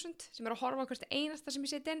 3000 sem er að horfa á hvert einasta sem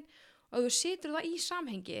ég set inn og þú setur það í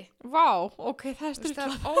samhengi það er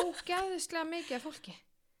styrklað það er ógeðslega mikið af fólki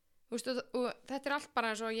og þetta er allt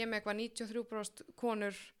bara eins og ég með eitthvað 93%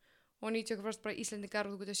 konur og 90% bara Íslendingar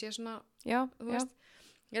og þú getur séð svona veist,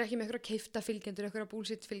 ég er ekki með eitthvað keifta fylgjendur eitthvað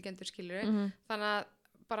búlsitt fylgjendur, skilur þannig að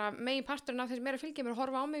bara megin parturinn af þeim sem er að fylgja mér og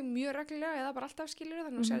horfa á mig mjög reglulega eða bara alltaf, skilur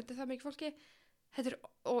þannig að sér þetta það mikið fólki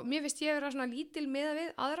og mér finnst ég vera svona lítil miðað við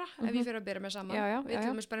aðra ef ég fyrir að bera mig saman við til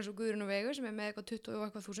og með bara eins og Guðrún og Veigu sem er með eitthvað 20 og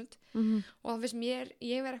eitthvað 1000 og það finnst mér,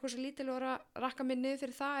 ég vera eitthvað svo lítil og að rakka mig niður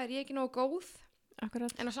fyrir það er ég ekki nógu góð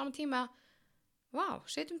en á sama tíma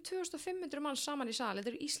setjum 2500 manns saman í sal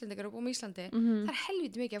þetta eru Íslendingar og búum í Íslandi það er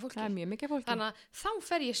helviti mikið af fólki, það er mjög mikið af fólki þannig að þá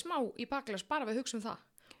fer ég smá í baklás bara við hugsa það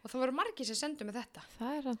og það voru margir sem sendu með þetta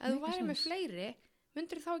ef þú væri með fleiri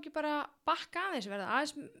myndir þá ekki bara bakka aðeins verða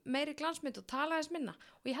aðeins meiri glansmynd og tala aðeins minna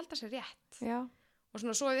og ég held það sé rétt og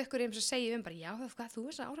svona svo ef ykkur sem segir bara þú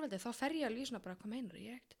veist að áhrifavaldið þá fer ég að lýsna bara hvað meinar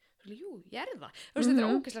ég er það þetta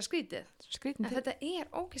er ógeðslega skrítið en þetta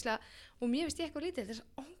er ógeðslega og mér finnst ég eitthvað lítið þetta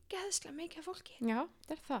er ógeðslega mikið af fólki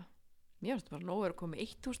þetta er það mér finnst bara nógur að koma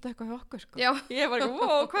 1000 eitthvað hjá okkur ég var ekki,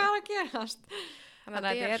 hvað er að gerast þannig að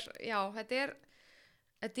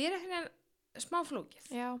þetta er eitthvað smá flókið.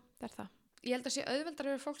 Já, það er það. Ég held að sé auðveldar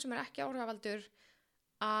fyrir fólk sem er ekki áhrifavaldur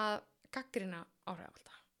að gaggrina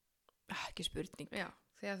áhrifavalda. Ekki spurning. Já,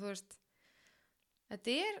 því að þú veist,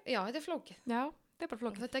 þetta er flókið. Já, þetta er bara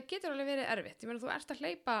flókið. Og þetta getur alveg verið erfitt. Ég meina, þú ert að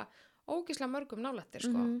hleypa ógeðslega mörgum nálættir,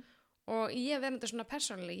 sko. Og ég verður þetta svona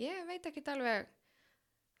persónulega, ég veit ekki alveg,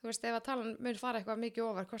 þú veist, ef að talan mun fara eitthvað mikið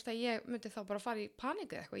ofar, hvort að ég myndi þá bara fara í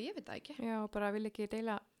paníku eða eitthvað, ég veit það ekki. Já, bara vil ekki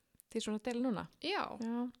deila því svona deila núna. Já.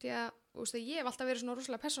 Því að, þú veist, ég hef alltaf verið svona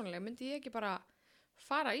rosalega persónulega, myndi ég ekki bara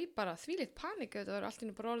fara í bara þvílíkt paníku, þetta verður allt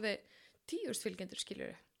inni bara orðið 10.000 fylgjendur,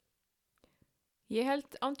 skilurðu. Ég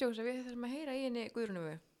held ándjóks að við þurfum að heyra í henni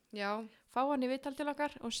Guðrúnu. Já. Fá hann í viðtal til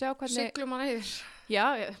okkar og sjá hvernig... Siglum hann yfir. Já,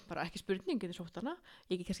 bara ekki spurning, getur sótt hana.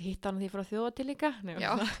 Ég ekki kannski hitta hana því frá þjóða til líka.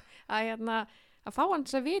 Já. Að fá hann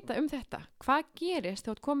að vita um þetta. Hvað gerist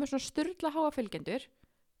þegar þú komið svona sturla háa fylgjendur?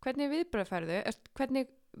 Hvernig viðbröð færðu?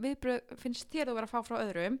 Hvernig viðbröð finnst þér þú vera að fá frá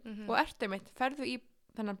öðrum? Og ertu meitt, ferðu í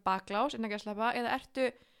þennan baklás innan gæslappa eða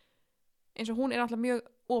ertu eins og hún er náttúrulega mjög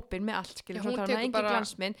opinn með allt, skilur, hún svona engin bara...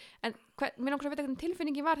 glansmynd, en mér langar að vita hvernig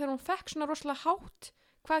tilfinningin var þegar hún fekk svona rosalega hátt,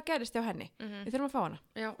 hvað gerist hjá henni? Við þurfum að fá hana.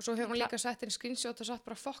 Já, og svo hefur hún líka sett inn screenshot og satt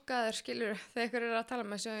bara fokkaðir, skilur, þegar ykkur er að tala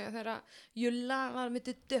með þessu, þegar Julla var með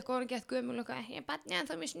duttu eitthvað og hann gett gömul og eitthvað, ég batni en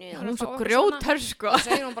það mér snuð. Hún er svo grjótar, sko. Og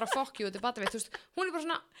segir hún bara fuck you, þetta er batavið, þú veist, hún er bara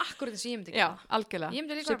svona akkurat þessi ég myndi ekki. Já, algjörlega. Ég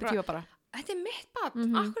myndi líka bara, þetta er mitt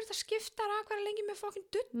batn, akkurat það skiptar að hverja lengi með fokkin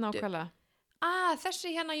duttu. Nákvæmlega.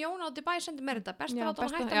 Þessi hérna Jón átti bæ sendi mér þetta, best bara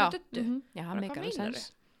að hætta með duttu. Já, það meikar alveg sens.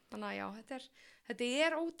 Þannig að já, þetta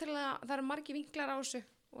er ótrúlega, það eru margir vinklar á þessu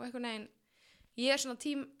og einhvern veginn, ég er svona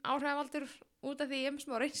tím áhrifavaldur út af því ég er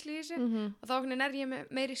smá reynslu í þessu og þá einhvern veginn er ég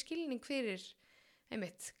með meiri skilning fyrir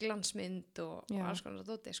einmitt glansmynd og alls konar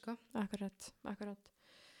dóti, sko. Akkurat.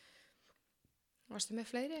 Varstu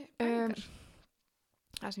með fleiri pælingar?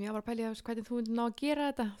 Það sem ég var að pælja hvernig þú myndir ná að gera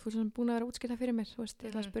þetta, þú er svona búin að vera útskýrta fyrir mér, þú veist,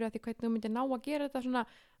 ég ætla að spyrja því hvernig þú myndir ná að gera þetta svona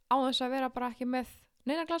á þess að vera bara ekki með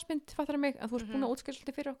neina glansmynd, fattar það mig, að þú ert búin að útskýra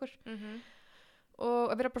svolítið fyrir okkur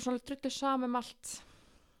og að vera bara svona drullu saman um allt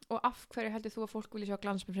og af hverju heldur þú að fólk vilja sjá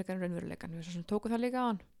glansmynd frekar en raunveruleikan, við svona tóku það líka á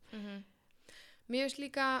hann. Mér finnst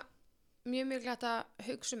líka mjög mikilvægt að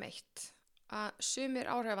hugsa um eitt, að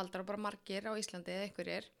sumir áhrifavaldar og bara margir á Íslandi eða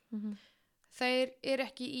einhverjir, þeir eru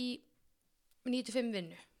ekki í 9-5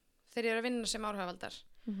 vinnu, þeir eru að vinna sem áhrifavaldar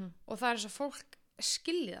og það er eins og fólk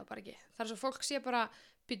skilji það bara ekki, það er eins og fólk sé bara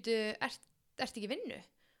býtu, ert ekki í vinnu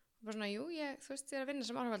og bara svona, jú, þú veist, ég er að vinna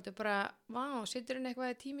sem áhrifavaldur bara, situr inn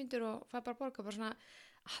eitthvað í 10 mínútur og fær bara borga, bara svona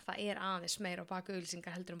það er aðeins meira á baku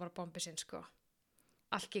auglýsingar heldur en bara bombi sinn, sko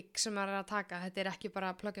allt gig sem maður er að taka, þetta er ekki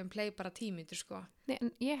bara plug and play, bara 10 mínútur, sko. Nei,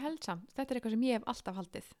 en ég held samt, þetta er eitthvað sem ég hef alltaf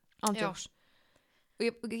haldið ándjóks.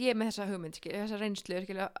 Og ég er með þessa hugmynd, þessa reynslu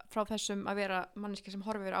frá þessum að vera manneskja sem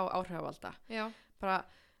horfir á áhrifavalda. Já. Bara,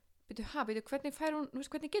 byrju, hvernig fær hún,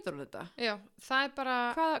 hvernig getur hún þetta? Já, það er bara...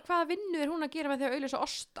 Hvaða vinnu er hún að gera með því að auglýsa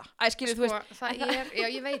osta? Skilur, þú veist... Já,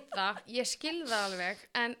 ég veit það, ég skil það alveg,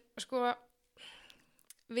 en sko,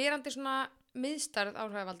 verandi svona miðstarð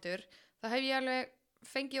áhrifavaldur, það hef ég alveg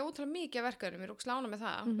fengið ótrúlega mikið af verkefnum, ég er ókslega ánægð með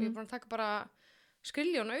það, og ég er búin að taka bara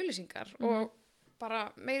skriljón auglýsingar og bara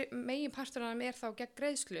megin partur af mér þá gegn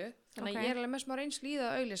greiðslu þannig að ég er alveg með smá reynslu í það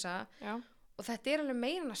að auglýsa og þetta er alveg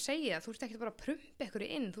meira en að segja þú ert ekki bara að prumpa ykkur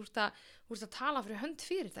inn þú ert að tala fyrir hönd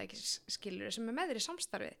fyrirtækis skilur sem er með þér í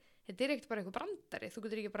samstarfi þetta er ekkert bara eitthvað brandari þú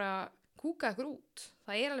getur ekki bara kúka ykkur út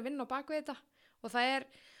það er alveg vinna á baku þetta og það er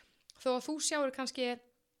þó að þú sjáur kannski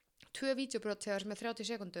 2 vídeobrot þegar sem er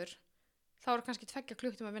 30 sekundur þá er kannski 2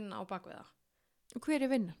 klukktíma að vinna á baku það. Og hver er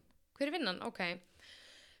vinnan? Hver er vinnan? Ok.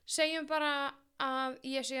 Segjum bara að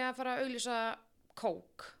ég sé að fara að auglýsa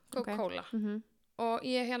Coca-Cola og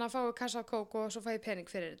ég hérna fái kassa af Coke og svo fæ ég pening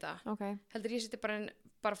fyrir þetta heldur ég seti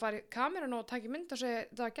bara fara í kamerun og taki mynd og segja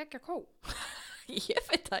það geggja Coke ég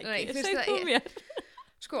veit það ekki, segð þú mér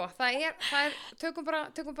sko, það er tökum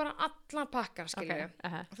bara allan pakkan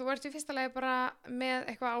þú ert í fyrsta lagi bara með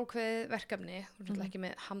eitthvað ákveðið verkefni þú ert ekki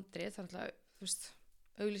með handrið það er þú veist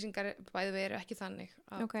auglýsingar bæði við eru ekki þannig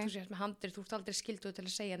að þú sést með handrið þú ert aldrei skilduð til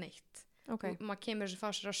að segja neitt maður kemur þessu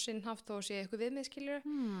fásir á sinnhaft og sé eitthvað viðmið skilur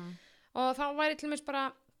og þá væri til mér bara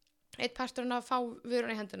eitt parturinn að fá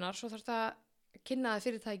vörun í hendunar svo þarf það að kynna það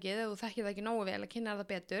fyrirtækið ef þú þekkir það ekki nógu vel að kynna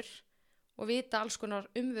það betur og vita alls konar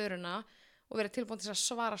vöruna og vera tilbúin til að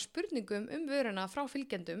svara spurningum vöruna frá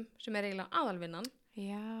fylgjendum sem er eiginlega aðalvinnan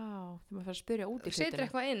já, þú maður fara að spyrja út í hlutina setur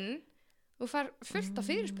eitthvað inn og fær fullt af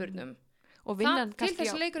fyrirspurnum og vinnan til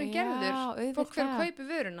þess að leikurinn gerður fólk fyrir að kaupa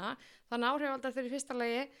vöruna þannig áhrifavaldar þegar í fyrsta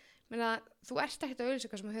lagi þú ert ekkert að auglýsa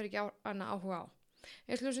eitthvað sem þú hefur ekki áhuga á.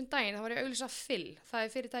 Ég ætlum þessum daginn, þá var ég að auglýsa það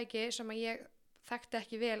er fyrirtæki sem að ég þekkti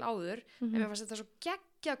ekki vel áður en mér fannst þetta svo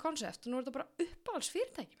geggjað konsept og nú er þetta bara uppáhalds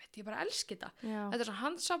fyrirtæki mitt, ég bara elski þetta. Þetta svona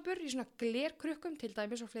handsápur í svona glerkrukkum til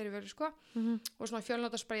dæmis og fleiri vöru sko og svona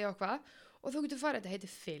fjölnótasprey og hvað og þú getur farið, þetta heitir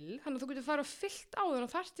fyll, þannig að þú getur farið og fyllt á þenn og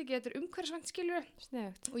þarft ekki, þetta umhverfisvænt skilur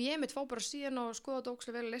og ég mitt fá bara síðan og skoða þetta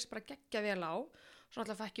ókslega vel og leysa bara geggja vel á svo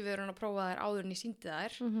alltaf fekk ég vörun að prófa þær áður en ég sýndi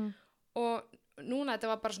þær og núna þetta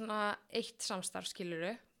var bara svona eitt samstarf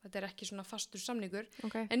skiluru, þetta ekki svona fastur samningur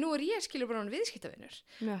en nú ég skilur bara hann viðskiptavinur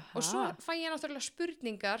og svo fæ ég náttúrulega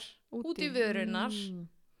spurningar út í vörunar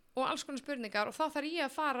og alls konar spurningar og þá þarf ég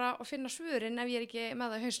að fara og finna svörin ef ég ekki með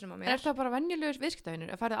það í hausnum á mér. Er það bara venjulegur viðskiptavinur?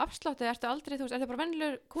 Er það afslátt eða ertu aldrei, þú veist, er það bara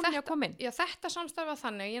venjulegur kunni að koma inn? Já, þetta samstarf var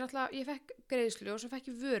þannig, ég fekk greiðslu og svo fekk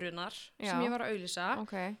ég vörunar sem ég var að auglýsa.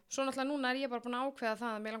 Svo náttúrulega núna ég bara búin að ákveða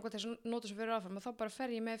það að mér langar til að nota svo fyrir áfram og þá bara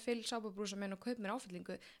fer ég með fyll sápubrúsa minn og kaup mér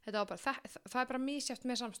áfyllingu. Það bara misjæft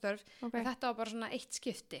með samstörf, þetta var bara svona eitt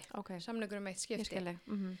skipti, samningur eitt skipti.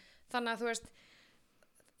 Þannig að þú veist,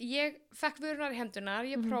 ég fekk vörunar í hendunar,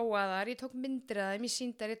 ég prófaði þær, ég tók myndir af þeim, ég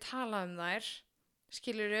sýndi þær, ég talaði þær,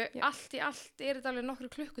 skilurðu, allt í allt þetta alveg nokkru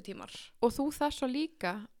klukkutímar. Og þú það svo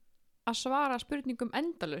líka að svara spurningum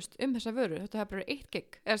endalaust þessa vöru, þetta hefur bara 1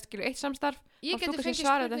 gig, eða skilur 1 samstarf, ég geti fengið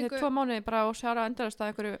spurningu þetta 2 mánuði bara og svara endalaust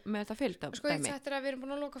að einhverju með þetta fylgd af dæmi. Sko þetta að við erum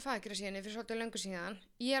búin að loka fækra síðan fyrir svolítið löngu síðan,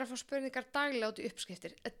 ég að fá spurningar daglega út í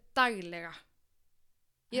uppskriftir, daglega.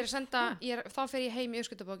 Ég að senda, þá fer ég heim í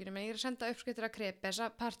uppskriftabókinu menn ég að senda uppskriftir að krepesa,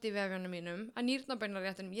 partívefjunum mínum, að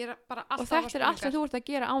nýrnabeinaréttunum, ég bara alltaf og þetta allt sem þú ert að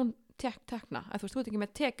gera án tekna, að þú ert ekki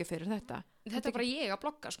með teki fyrir þetta. Þetta bara ég að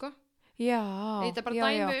blogga, sko. Já. Þetta bara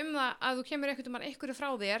dæmi það að þú kemur einhverju frá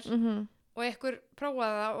þér og einhver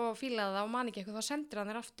prófaði það og fílaði það og man ekki eitthvað, þá sendir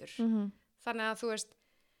hann þér aftur. Þannig að þú veist,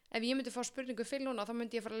 ef ég myndi fá spurningu fyrir núna, þá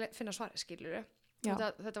myndi ég fara að finna svarið, skilurðu.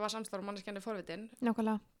 Þetta var samstarf og manneskjandi forvitin.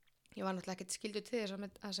 Nákvæmlega. Ég var náttúrulega ekkert skildu til þess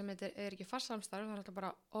að sem þetta ekki fast samstarf, það er náttúrulega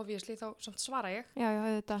bara obviously þá samt svara ég. Já,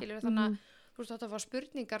 þetta. Skilur, þannig að þú veist að fá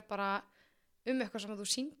spurningar bara eitthvað sem þú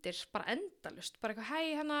sýndir, bara endalust, bara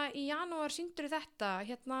eitthvað, í janúar sýndur þetta,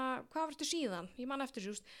 hvað varstu síðan? Ég man eftir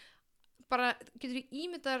þessu, bara getur við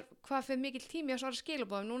ímyndar hvað fyrir mikill tími að svara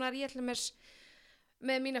skilabóðum, núna ég ætla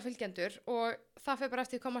með mína fylgjendur og það fyrir bara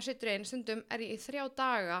eftir hvað maður setur inn, stundum ég í 3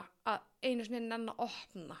 daga að einu sinni nenn að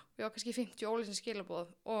opna ég var kannski 50 ólýsin skilabóð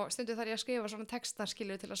og stundum þarf ég að skrifa svona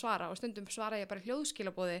textarskilur til að svara og stundum svara ég bara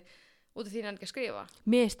hljóðskilabóði út af því að ekki að skrifa.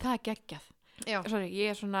 Mér finnst það geggjað.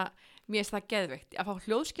 Ég svona, mér finnst það geðveikt að fá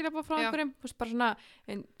hljóðskilabóð frá einhverjum, bara svona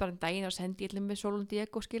bara daginn að sendi ég með Sólund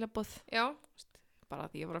Diego skilabóð bara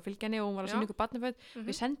því ég var að fylgja henni og hún var að sýna ykkur barnaföt og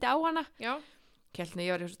ég sendi á hana Kjellni,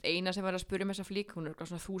 ég var eina sem var að spyrja með þessa flík, hún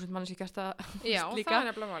svona 1000 manni sem gæst að flíka,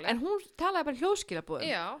 en hún talaði bara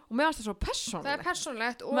hljóðskilabóði og mér fannst það svo persónulegt. Það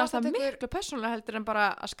persónulegt og mér fannst það miklu persónulega heldur en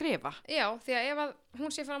bara að skrifa. Já, því að ef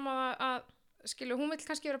hún sé fram að skilu, hún vil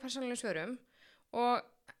kannski vera persónulegum svörum og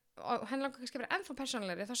henni langar kannski vera ennþá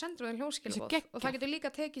persónulegri, þá sendur hún hljóðskilabóð og það getur líka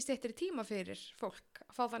tekið styttri tíma fyrir fólk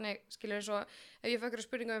að fá þannig, skilur eins og ef ég fæ ykkur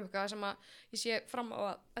spurningu eitthvað sem að ég sé fram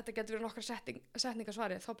á að þetta getur verið nokkra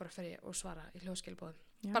setningasvari þá bara fer ég og svara í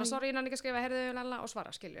hljóðskilabóðum bara sorry innan ekki að skrifa herðu lalla og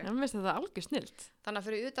svara, skilur. Já, mér finnst þetta algjör snillt. Þannig að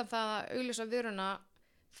fyrir utan það að auglýsa vöruna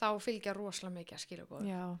þá fylgja rosalega mikið að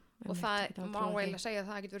skilabóðum og það má eiginlega segja að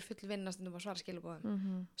það getur verið full vinna stundum að svara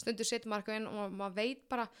skilabóðum. Stundur setur maður inn og maður veit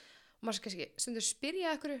bara og maður kannski stundur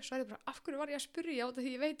spyrja ykkur svo er ég bara, af hverju var ég að spyrja út af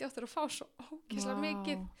því ég veit ég áttur að fá svo ógeðslega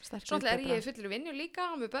mikið svolítið ég fullur vinnu líka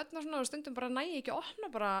með börn og svona og stundum bara næ ég ekki að opna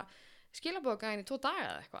bara skilabóðgæðin í 2 daga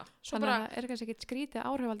eða eitthvað. Þannig að er kannski ekki skrítið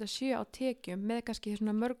áhrifavaldar 7 á tekjum með kannski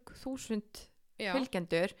svona mörg þúsund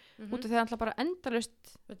fylgjendur út af því það er bara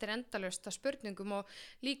endalaust. Þetta er endalaust að spurningum og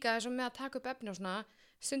líka eins og með að taka upp efni og svona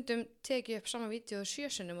stundum teki upp sama vídeo 7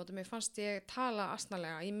 sinnum og mér fannst ég tala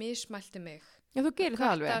asnalega, ég mismælti mig. Já, þú gerir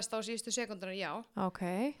það alveg. Kattast á síðustu sekúndunar, já.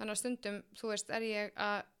 Okay. Þannig að stundum, þú veist, er ég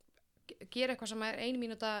að gera eitthvað sem er 1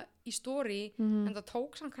 mínúta í story, en það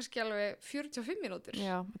tók samt kannski alveg 45 mínútur.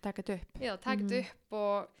 Já, taka þetta upp. Já, taka þetta upp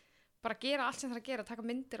og bara gera allt sem það er að gera, taka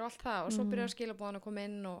myndir og allt það og svo byrja skilabóðan að koma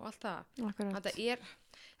inn og allt það.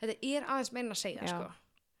 Þetta er aðeins meina að segja, sko.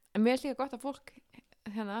 En mér er líka gott að fólk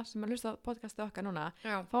hérna sem er hlusta á podcastið okkar núna,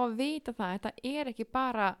 fá að vita það, þetta er ekki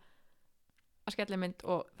bara að skella mynd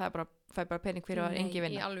og það er bara fæ bara pening fyrir að engi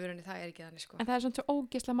vinna. Í alvörunni það er ekki þannig, sko. En það er svona svo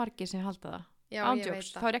ógeðslega margir sem halda það. Já, ég veit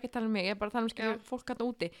það. Þá er ekki að tala um mig, ég er bara að tala um fólk hérna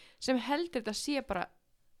úti sem heldur þetta sé bara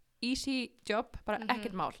easy job, bara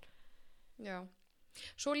ekkert mál. Já.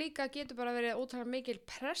 Svo líka getur bara verið ótrúlega mikil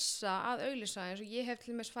pressa að auglýsa eins og ég hef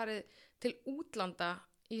til dæmis farið til útlanda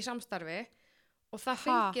í samstarfi og það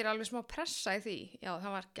fylgir alveg smá pressa í því. Já,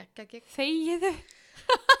 það var geggjagigg. Þegiðu.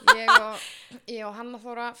 Ég og Hanna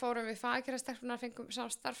Þóra fórum við faggræðstelpuna, fengum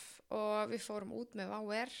samstarf og við fórum út með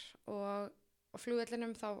VAR og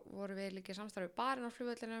flugvellinum, þá vorum við líka í samstarfi barinn á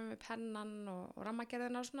flugvellinum með pennan og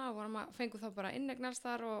rammagerðina og svona, og fengum þá bara innegnast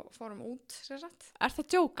þar og fórum út, sem sagt. Er það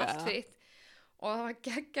djóka? Allt fritt. Og það var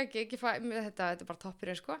geggjagigg, þetta er bara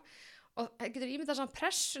toppurinn, sko. Og það getur ímyndað saman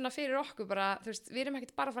pressuna fyrir okkur bara, þú veist, við erum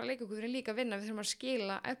ekkert bara að fara að leika okkur, við erum líka að vinna, við þurfum að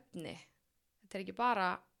skila efni. Þetta er ekki bara,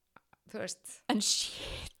 þú veist. En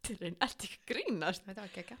shit, ertu ekki grínast? Þetta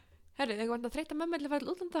var geggja. Herri, þegar við þreytta mömmu til að fara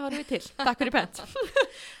til útlanda, þá erum við til. Takk fyrir pent.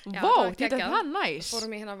 Já, Vó, þetta er það næs.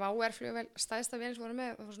 Fórum í hérna VAR flugvél, stæðsta vélins vorum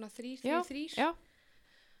með, það var svona 3. Já.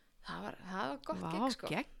 Það var gott Vá, gigg, sko.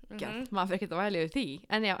 geggjað, maður fyrir ekki að væli yfir því.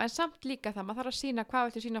 En já, en samt líka það, maður þarf að sína hvað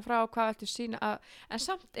viltu sína frá, hvað viltu sína að, en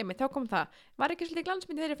samt, einmitt, þá kom það, var ekki svolítið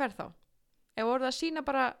glansmyndi þeirri ferð þá? Ef voru það að sína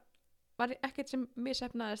bara, var ekkert sem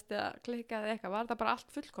misefnaðist eða klikkaði eitthvað, var það bara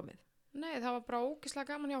allt fullkomið? Nei, það var bara ógeðslega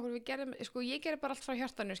gaman hjá okkur, ég gerði bara allt frá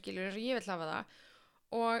hjartanu, skilur, eins og ég vil hafa það,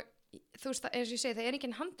 og þú veist, eins og ég segi, það er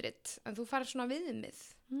engin handrit, en þú farið svona viðmið,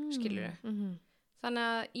 skilur. Þannig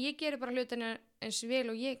að ég geri bara hlutinu eins vel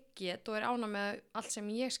og ég get og er ánægð með allt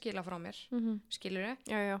sem ég skila frá mér, skilur.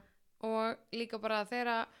 Já. Og líka bara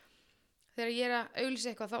þegar ég er að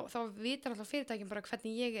auglýsa eitthvað, þá vitar alltaf fyrirtækin bara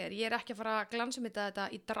hvernig ég er ekki að fara að glansmynda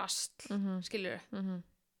þetta í drasl, skilur.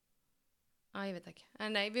 Ég veit ekki,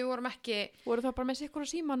 en nei, við vorum ekki. Voru það bara með sikkur á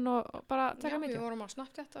síman og bara taka með? Já, við við vorum á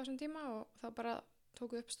Snapchat á þessum tíma og þá bara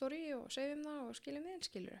tókum við upp story og segjum það og skiljum við,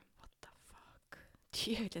 skilur. What the fuck?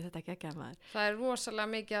 Tjöfli þetta geggjað maður. Það er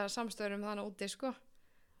rosalega mikið samstöðum þannig úti, sko.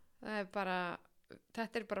 Þetta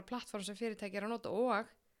er bara plattform sem fyrirtæki er að nota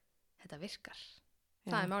og þetta virkar.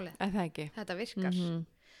 Já, það er málið. Það ekki. Þetta virkar.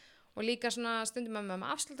 Og líka svona stundum með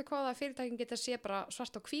afsluta kóða, fyrirtækin geta sé bara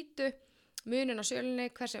svart og hvítu, munin á sölunni,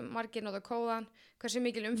 hversu margir nota kóðan, hversu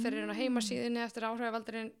mikil umferðin á heimasíðunni eftir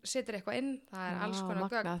áhrifavaldarinn setur eitthvað inn, það er alls konar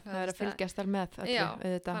gögn. Það er að fylgjast þar með öllu. Já,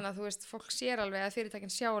 þannig að þú veist, fólk sér alveg að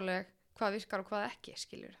fyrirtækin sjálega hvað virkar og hvað ekki,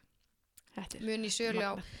 skilur. Mun í sölu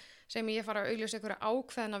á, sem ég fara að augljósa einhverja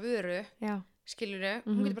ákveðna vöru, skilur,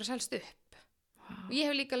 hún getur bara selst upp. Og ég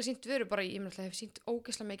hef líka alveg sýnt vöru bara, ég hef sýnt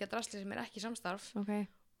ógeðslega mikið drasli sem er ekki samstarf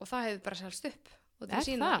og það hefur bara selst upp. Og er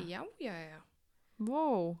það? Já.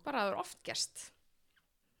 Wow. Bara það er oft gerst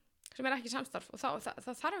sem er ekki samstarf og það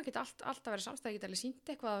þarf ekki allt að vera samstarf, ég get alveg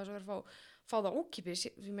sýnt eitthvað og svo verður að fá það ókipis,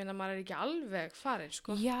 ég meina maður er ekki alveg farin,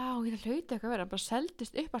 sko. Já, það hlauti eitthvað að vera, bara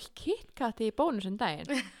seldist upp allt KitKat í bónusum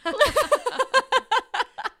daginn.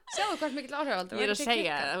 Sjáðu hvað mikil áhrifavaldar. Ég er að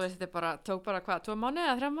segja, þetta bara, tók bara 2 mánuði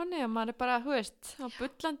eða 3 mánuði og maður er bara, þú veist, á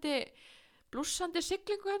bullandi blússandi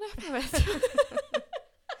siglingu hérna.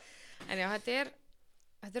 En já, þetta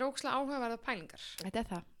er ógeðslega áhugaverðar pælingar. Þetta er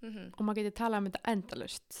það. Og maður getur talað um þetta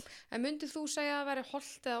endalaust. En myndið þú segja að veri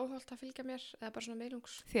hollt eða óhollt að fylgja mér eða bara svona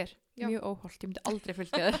meðlungs? Þér? Já. Mjög óhollt, ég myndi aldrei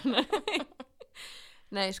fylgja þér.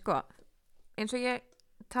 Nei, sko, eins og ég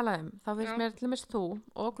talaði þá finnst mér til dæmis þú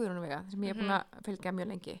og Guðrún Veiga sem ég er búin að fylgja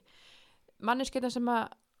mjög lengi. Manneskjörna sem að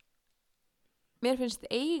mér finnst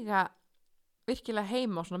eiga virkilega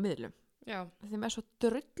heima á svona miðlum. Já. Þeim er svo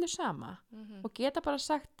drullu sama og geta bara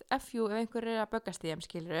sagt FU ef einhver er að böggast í þeim,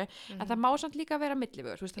 skiluru, en það má samt líka vera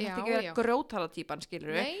millivögur, þú veist, það hætti ekki vera gróthalatýpan,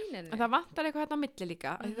 skiluru, en það vantar eitthvað hérna á milli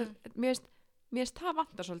líka. Mér finnst það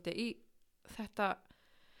vantar svolítið í þetta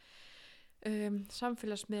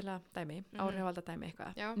samfélagsmiðla dæmi, áhrifavalda dæmi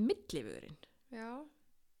eitthvað, millivögurinn. Já.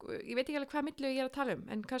 Ég veit ekki alveg hvað millu ég er að tala um,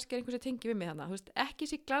 en kannski er einhversi tengi við mig þannig, þú veist, ekki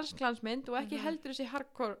þessi glansmynd og ekki heldur þessi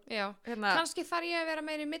hardcore. Já, kannski þarf ég að vera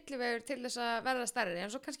meiri millivegur til þess að verða stærri, en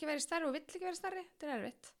svo kannski verið stærri og vill ekki vera stærri, þetta er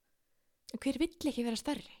erfitt. Hver vill ekki vera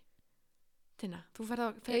stærri? Tinna, þú ferð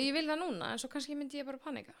að... Ég vil það núna, en svo kannski myndi ég bara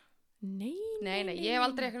panika. Nei, ég hef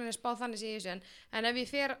aldrei eitthvað spáð þannig í þessu, en ef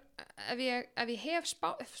ég hef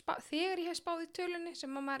spáð, þegar ég hef spáð í tölunni sem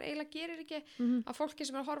maður eiginlega gerir ekki, að fólki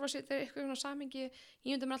sem er að horfa sér þegar eitthvað svona samingi,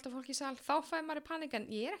 ég undir mér alltaf fólki í sal, þá fæði maður í panik, en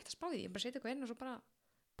ég er ekkert að spáð í, ég bara setja eitthvað inn og svo bara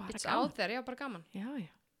it's out there, já, bara gaman. Já,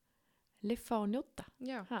 liffa og njóta.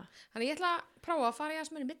 Já, þannig ég ætla að prófa að fara í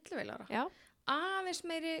aðeins meiri millivelara. Já. Aðeins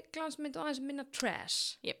meiri glansmynd og aðeins minna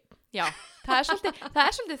trash. Já, það er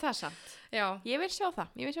svolítið það samt. Já. Ég vil sjá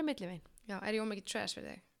það, ég vil sjá millivegin. Já, er ég ómikið trash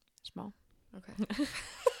fyrir þig? Smá. Ok.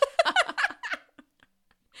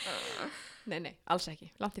 Nei, alls ekki,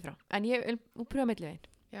 langt í frá. En ég vil pröfa millivegin.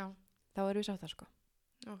 Já. Þá erum við sáttar, sko.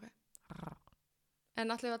 Ok. En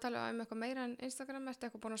ætlum við að tala um eitthvað meira en Instagram? Ertu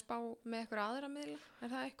eitthvað búin að spá með eitthvað aðra miðla?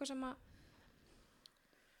 Er það eitthvað sem að...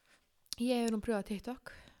 Ég hef nú pröfað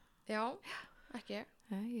TikTok. Já, ekki.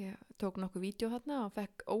 Ég tók nokkuð vídeo þarna og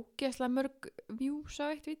fekk ógeðslega mörg views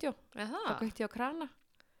á eitt vídeo. Það kveikti á krana.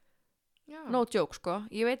 Já. No joke, sko.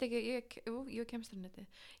 Ég veit ekki, ég kemst þér netið.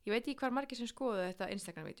 Ég veit ekki hvað margir sem skoðu þetta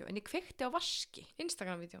Instagram-vídeó, en ég kveikti á vaski.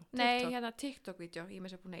 Instagram-vídeó? Nei, hérna TikTok-vídeó. Ég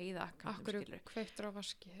með sér búin að eyða akkanum, skilur. Akkur kveiktur á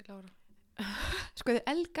vaski, Lára? Sko, þetta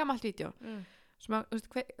er eldgamalt vídeo. Sem að,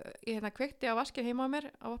 ég kveikti á vaskinu heima á mér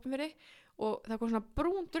á Vopnafirði og það kom svona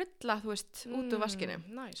brún drulla, þú veist, út úr vaskinu.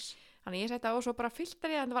 Nice. Þannig ég setti á og svo bara filter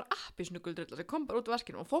ég að það var appisnugul drulla sem kom bara út úr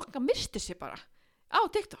vaskinu og fólk misti sig bara á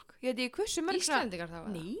TikTok. Ég veit ekki hversu mörg Íslendingar þá?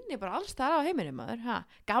 Nei, bara alls staðar á heiminum maður.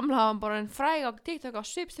 Gamla hafa bara en fræg á TikTok á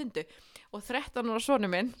svipstundu og 13 ára sonur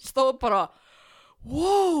minn stóð bara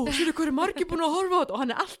wow, sér hvað margir búin að horfa á þetta og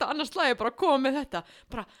hann alltaf annars slagi bara að koma með þetta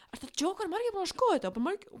bara, ertu að djóka margir búin að skoða þetta og bara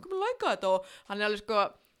margir búin að læka þetta og hann alveg sko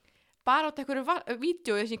bara átt einhverju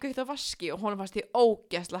vídeói sem ég kveikti á vaski og honum fannst ég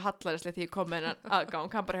ógeðslega hallarislega því ég kom með hennan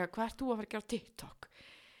aðgang hann bara hvað ert þú að fara að gera á TikTok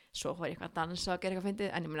svo var ég eitthvað að dansa og gera eitthvað fyndið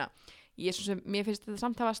en ég meina, mér finnst þetta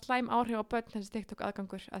samt hafa slæm áhrif á börn þessi TikTok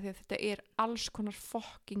aðgangur af því að þetta alls konar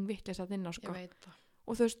fucking vitleysa að þinna sko.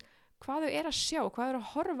 Og þú veist hvað þau að sjá, hvað þau að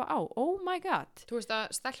horfa á oh my god. Þú veist að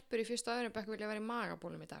stelpur í fyrsta öðrum bekk vilja vera í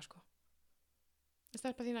magabólum í dag sko. Er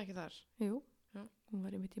stelpa þín ekki þar? Jú, hún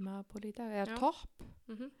var mitt í magabóli í dag eða topp.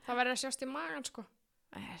 Það verður að sjást í magan sko.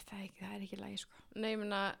 Það er ekki lagi sko. Nei, ég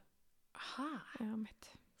meina Já,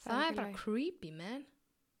 mitt. Það er bara creepy, man.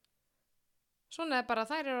 Svona bara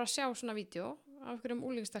þær að sjá svona vídeo af einhverjum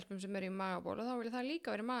úlingstelpum sem í magaból og þá vilja það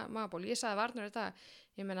líka vera í magaból. Ég sagði Varnur þetta,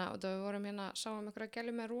 ég meina, og það við vorum sáum einhverja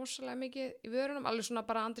gælu með rosalega mikið í vörunum, alveg svona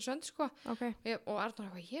bara Andi Sönd, sko. Okay. Og Arnur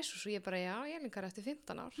eitthvað, Jesús, og ég bara, já, ég linkar eftir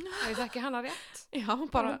 15 ár. Ég þekki hana rétt. Já, hún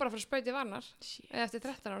bara fyrir að spauti Varnar. Eða eftir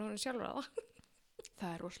 13 ár, hún sjálfur að það.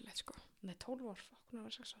 Það er rosalegt, sko. Nei, 12 ár, hún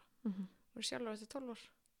var 6 ára. Hún sjálfur eftir 12 ár.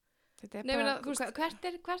 Nei,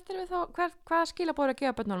 hvað skilabóður að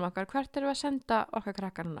gefa börnunum okkar hvert við að senda okkar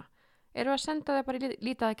krakkar núna við að senda þau bara í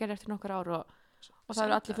lítið að gera eftir nokkur ár og það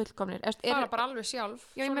eru allir fullkomnir fara bara alveg sjálf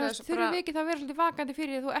þurfum við ekki þá að vera svolítið vakandi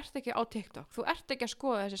fyrir því þú ert ekki á TikTok þú ert ekki að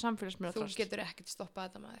skoða þessi samfélagsmiðla þú getur ekkert stoppað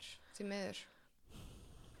þetta maður því miður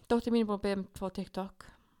dóttir mín er búin að beða að fá TikTok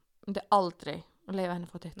myndi aldrei að leifa henni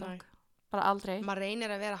að fá TikTok bara aldrei. Maður reynir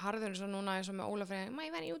að vera harður eins og núna eins og með Ólaf Freyr,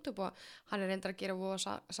 ég verði í YouTube og hann reyndar að gera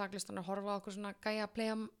voða saklistan að horfa á okkur svona gæja að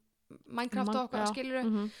playa Minecraft og okkur, skilur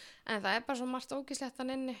en það er bara svo margt ógíslegt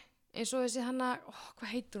hann inni eins og þessi hana,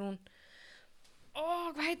 hvað heitir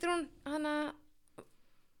hún hana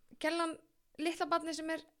gellan litla barni sem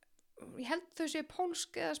ég held þau séu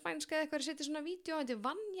pólsk eða spænsk eða eitthvað setja svona vídeo, þetta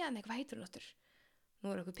Vanja en hvað heitir hún áttur?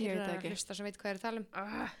 Nú er eitthvað pýrur að hlusta sem veit hvað að tala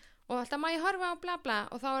og alltaf maður horfa á bla bla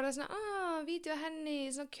og þá er það svona, vídeo henni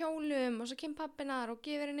svona kjólum og svo kemur pappinar og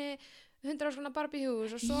gefur henni 100 svona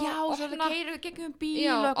Barbie-hús og svo svo það keyrir við gegnum bíl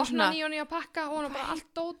og eitthvað svona nýja pakka og hún er bara allt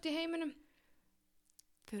dót í heiminum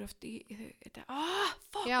þau eru oft í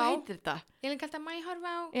hvað heitir þetta? Ég lengi alltaf maður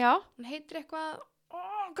horfa á hún heitir eitthvað,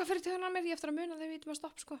 hvað fyrir töðunar mér ég eftir að muna þegar við vitum að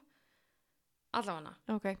stopp sko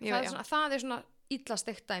allavega það er svona illa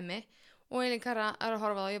steikt dæmi og Elinkara er að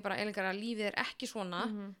horfa á það og ég bara Elinkara lífið er ekki svona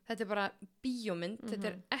þetta er bara bíómynd þetta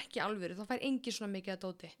er ekki alvöru, þá fær engin svona mikið að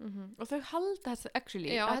dóti og þau halda þetta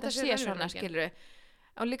actually að þetta sé svona skilur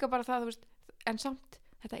og líka bara það, þú veist, en samt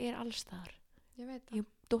þetta er allstaðar ég veit það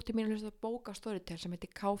dóttir mín að hlusta bóka storytel sem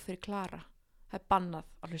heitir Hvað fyrir Klara það er bannað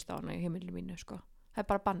að hlusta á hana í heimilinu mínu sko. það er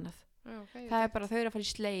bara bannað það er bara, þau eru að fara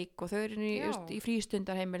í sleik og þau eru í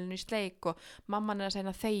frístundarheimilinu í sleik og mamman er að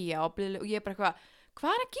segja þegja og ég er bara eitthvað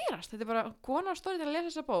hvað er að gerast? Þetta er bara kona á stóri til að lesa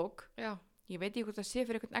þessa bók ég veit ekki hvort það sé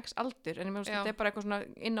fyrir einhvern x aldur en þetta er bara eitthvað svona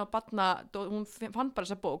inn á barna hún fann bara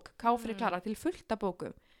þessa bók Hvað fyrir Klara til fullta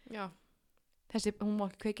bókum þessi, hún má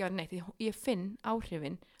ekki kveikja á neitt ég finn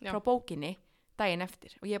áhrifin frá bókinni daginn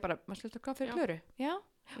eftir og ég bara, maður sluta Hvað fyrir Klöru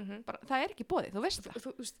bara, það er ekki boðið, þú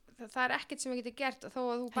veist það er ekkert sem við getum gert þó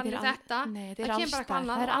að þú bannir þetta það kemur bara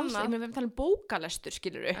annað það er alls, við tala um bókalestur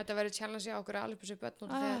skilur þetta verður challenge á okkur að alveg þessu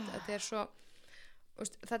börn þetta er svo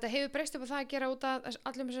þetta hefur breyst upp á það að gera út af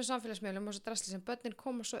allum þessum samfélagsmiðlum og svo drasli sem börnin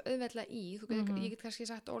koma svo auðveldlega í ég get kannski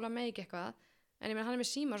sagt Óla með ekki eitthvað en ég meina hann er með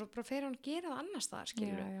síma svo bara fer hann að gera það annars staðar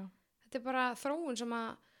skilur þetta er bara þróun sem að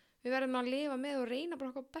við verðum að lifa með og reyna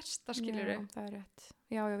bara okkur besta skilur það er rétt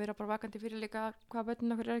við erum bara vakandi fyrir líka hvað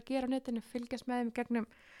börnin okkur að gera á netinu fylgjast með þeim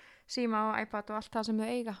gegnum síma og iPad og allt það sem þau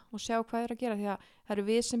eiga og sjá hvað þau eru að gera því að það eru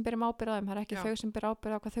við sem byrjum ábyrgð á þeim það er ekki þau sem byrjum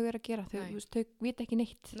ábyrgð á hvað þau eru að gera þau vita ekki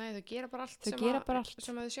neitt þau gera bara allt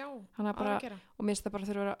sem þau sjá bara, og mér finnst það bara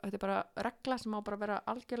þetta er bara regla sem á bara vera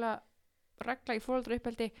algjörlega regla í foreldra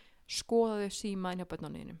uppeldi skoða þau síma inn hjá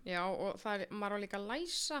börnunum og það er maður á líka að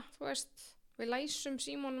læsa þú veist við læsum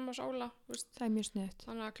símónum á Óla það er mjög sniðugt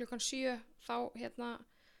þannig að klukkan 7 þá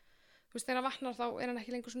þú veist, þegar hann vaknar þá er hann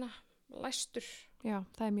ekki lengur svona læstur. Já,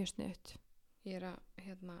 það er mjög sniðugt. Ég er að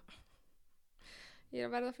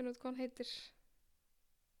verða að finna út hvað hann heitir.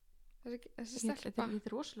 Þessi stelpa. Þetta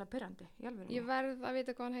er rosalega pirrandi, í alveg. Ég verð að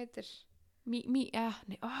vita hvað hann heitir.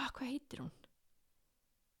 Hvað heitir hún?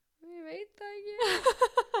 Ég veit það ekki.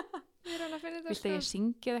 Ég er að finna þetta. Viltu að ég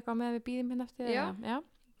syngja eitthvað með að við býðum hérna eftir? Já.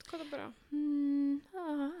 Hvað það bara?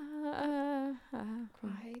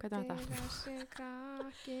 Hvað heitir þessi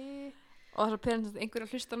krakki? Og það er svo pirrandi að einhverja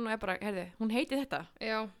hlustar og er bara, heyrðu, hún heitir þetta?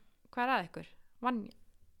 Já. Hvað er að ykkur?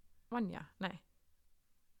 Vanja? Nei.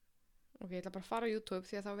 Ok, ég ætla bara að fara á YouTube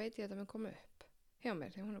því að þá veit ég að þetta mun koma upp hjá mér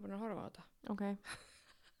því hún er búin að horfa á þetta. Ok.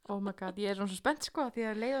 Oh my god, ég er svona svo spennt sko því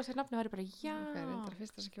að leiða sér nafni og það er bara já. Ok, reyndar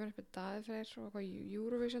fyrst að sem kemur upp í Daði Freyr og eitthvað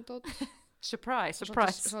Eurovision dót. Surprise. Svo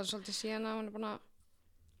er svolítið sína hún er búin að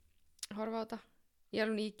horfa á þetta. Ég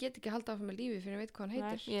get ekki halda áfram með lífi fyrir að veit hvað hann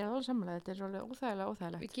heitir. Nei, ég er alveg sammála, þetta er svolítið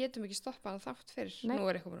óþægilegt. Við getum ekki stoppað hann þátt fyrir. Nei. Nú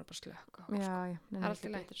er eitthvað búin að bara slökka. Það er allt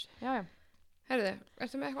í lagi. Já. Herðu,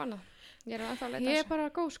 ertu með eitthvað annað? Ég er ennþá að leita þessu. Ég er bara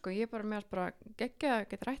góð sko, ég er bara með að geggja að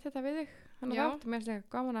geta rætt þetta við þig. Þannig að það er mér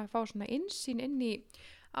gaman að fá svona innsýn inn í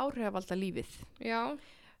áhrifavalda lífið. Já.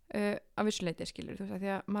 Af vissuleiti skilur þú veist, því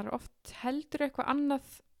að maður oft heldur eitthvað annað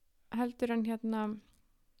heldur en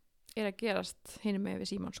er að gerast hinum með við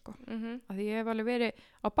síman sko. Af því ég hef alveg verið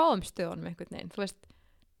á báðum stöðunum einhvern veginn. Þú veist,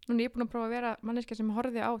 núna er ég búin að prófa að vera manneskja sem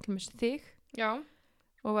horfði á til með þig. Já.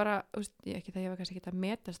 Og var að, þú veist, ekki það ég var kannski ekki að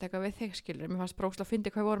metast eitthvað við þig skilur. Mér fannst brókslega að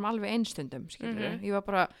fyndi hvað við vorum alveg einstundum skilur. Ég var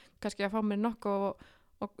bara kannski að fá mér nokkuð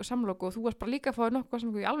og samloku og þú varst bara líka að fá nokkuð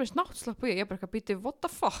sem ég alveg snáttslapp og ég bara eitthvað býti what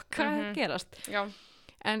the fuck, hvað er að gerast? Já.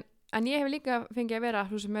 En ég hef líka fengið að vera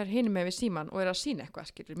þú sem er hinum með við síman og er að sína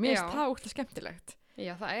eitthvað skilur. Mér finnst það ógeðslega skemmtilegt.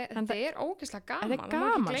 Já, þetta er ógeðslega gaman. Þetta er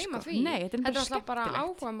gaman sko. Nei, þetta er alltaf bara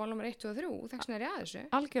áhugamál nummer 1 og 3, þess vegna er ég að þessu.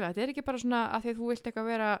 Algjörlega, þetta er ekki bara svona að því að þú vilt eitthvað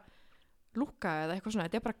vera lúka eða eitthvað svona,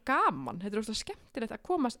 þetta er bara gaman. Þetta er ógeðslega skemmtilegt að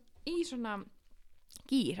komast í svona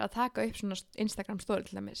gýr, að taka upp svona Instagram story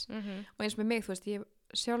til dæmis. Og eins með mig, þú veist, ég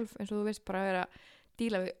sjálf eins og þú veist bara að vera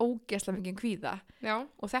díla við ógeðslega mikið kvíða. Já.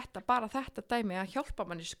 Og bara þetta dæmi að hjálpa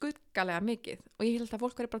manni skuggalega mikið og ég held að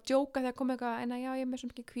fólk verið bara að djóka þegar kom eitthvað en já ég er með svo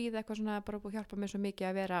mikið kvíða eitthvað svona bara búið að hjálpa mér svo mikið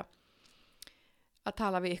að vera að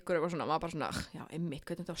tala við ykkur og svona maður bara svona já einmitt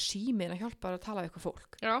hvernig þetta á síminn að hjálpa að tala við ykkur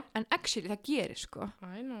fólk. Já. En actually það gerir sko.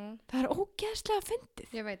 I know. Það er ógeðslega fyndið.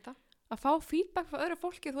 Ég veit það. Að fá feedback frá öðru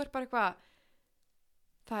fólki þú er bara eitthvað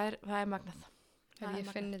það er magnað. Ég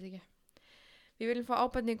finn þetta ekki. Við viljum fá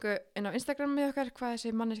ábendingu inn á Instagram með okkar hvað þessi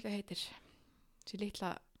manneskja heitir. Þessi litla...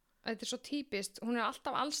 Þetta er svo típist. Hún er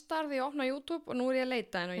alltaf allstar því að opna YouTube og nú er ég að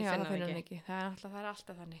leita en og ég finna hann ekki. Það er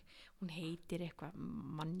alltaf þannig. Hún heitir eitthvað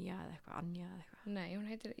Manja eða eitthvað Anja eða eitthvað. Nei, hún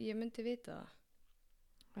heitir... Ég myndi vita það.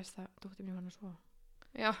 Veist það, dóttir mín var hann svo.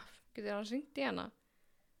 Já, getur hann hringt í hana?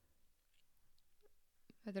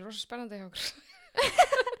 Þetta er rosa spennandi hjá okkur.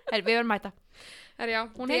 Við verðum mæta. Já,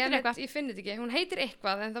 hún heitir eitthvað. Ég finn þetta ekki. Hún heitir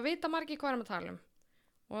eitthvað en það vita margir hvað erum að tala um.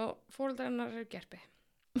 Og foreldrar hennar eru gerpi.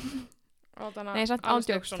 Nei, samt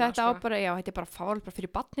ándjóks. Þetta á bara, já, þetta er bara fál bara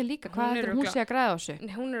fyrir barni líka. Hvað er hún sé að græða á þessu?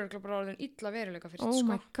 Nei, hún er bara orðin illa veruleika fyrir sko. Oh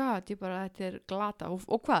my god, þetta er glata.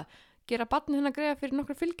 Og hvað? Gera barni hennar græða fyrir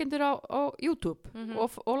nokkra fylgjendur á YouTube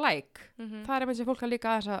og like. Það er með þessi fólk að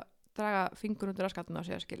líka aðeins að draga fingur undir raskatuna á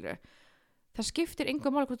sig, skilur. Það skiptir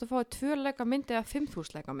engum máli hvort þú fáið 2 leika mynd eða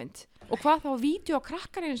 5.000 leika mynd. Og hvað þá vídeo á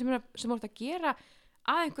krakkarinn sem voru að gera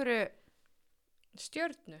að einhverju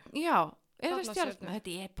stjörnu. Já, er það stjörnu?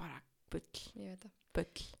 Þetta er bara bull. Ég veit það.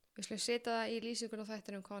 Bull. Við slúum setja það í lýsingun á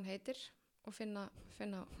þættinum hvað hann heitir og finna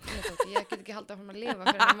þetta. Ég get ekki haldið áfram að lifa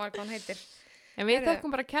fyrir að maður hvað hann heitir. En við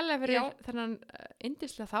þökkum bara kærlega fyrir þennan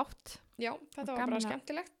yndislega þátt. Já, þetta var bara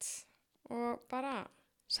skemmtilegt og bara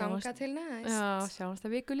sanga til næst. Já,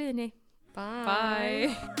 sjáumst að viku liðinni. Bye.